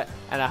enjoyed that,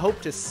 and I hope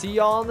to see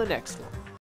y'all in the next one.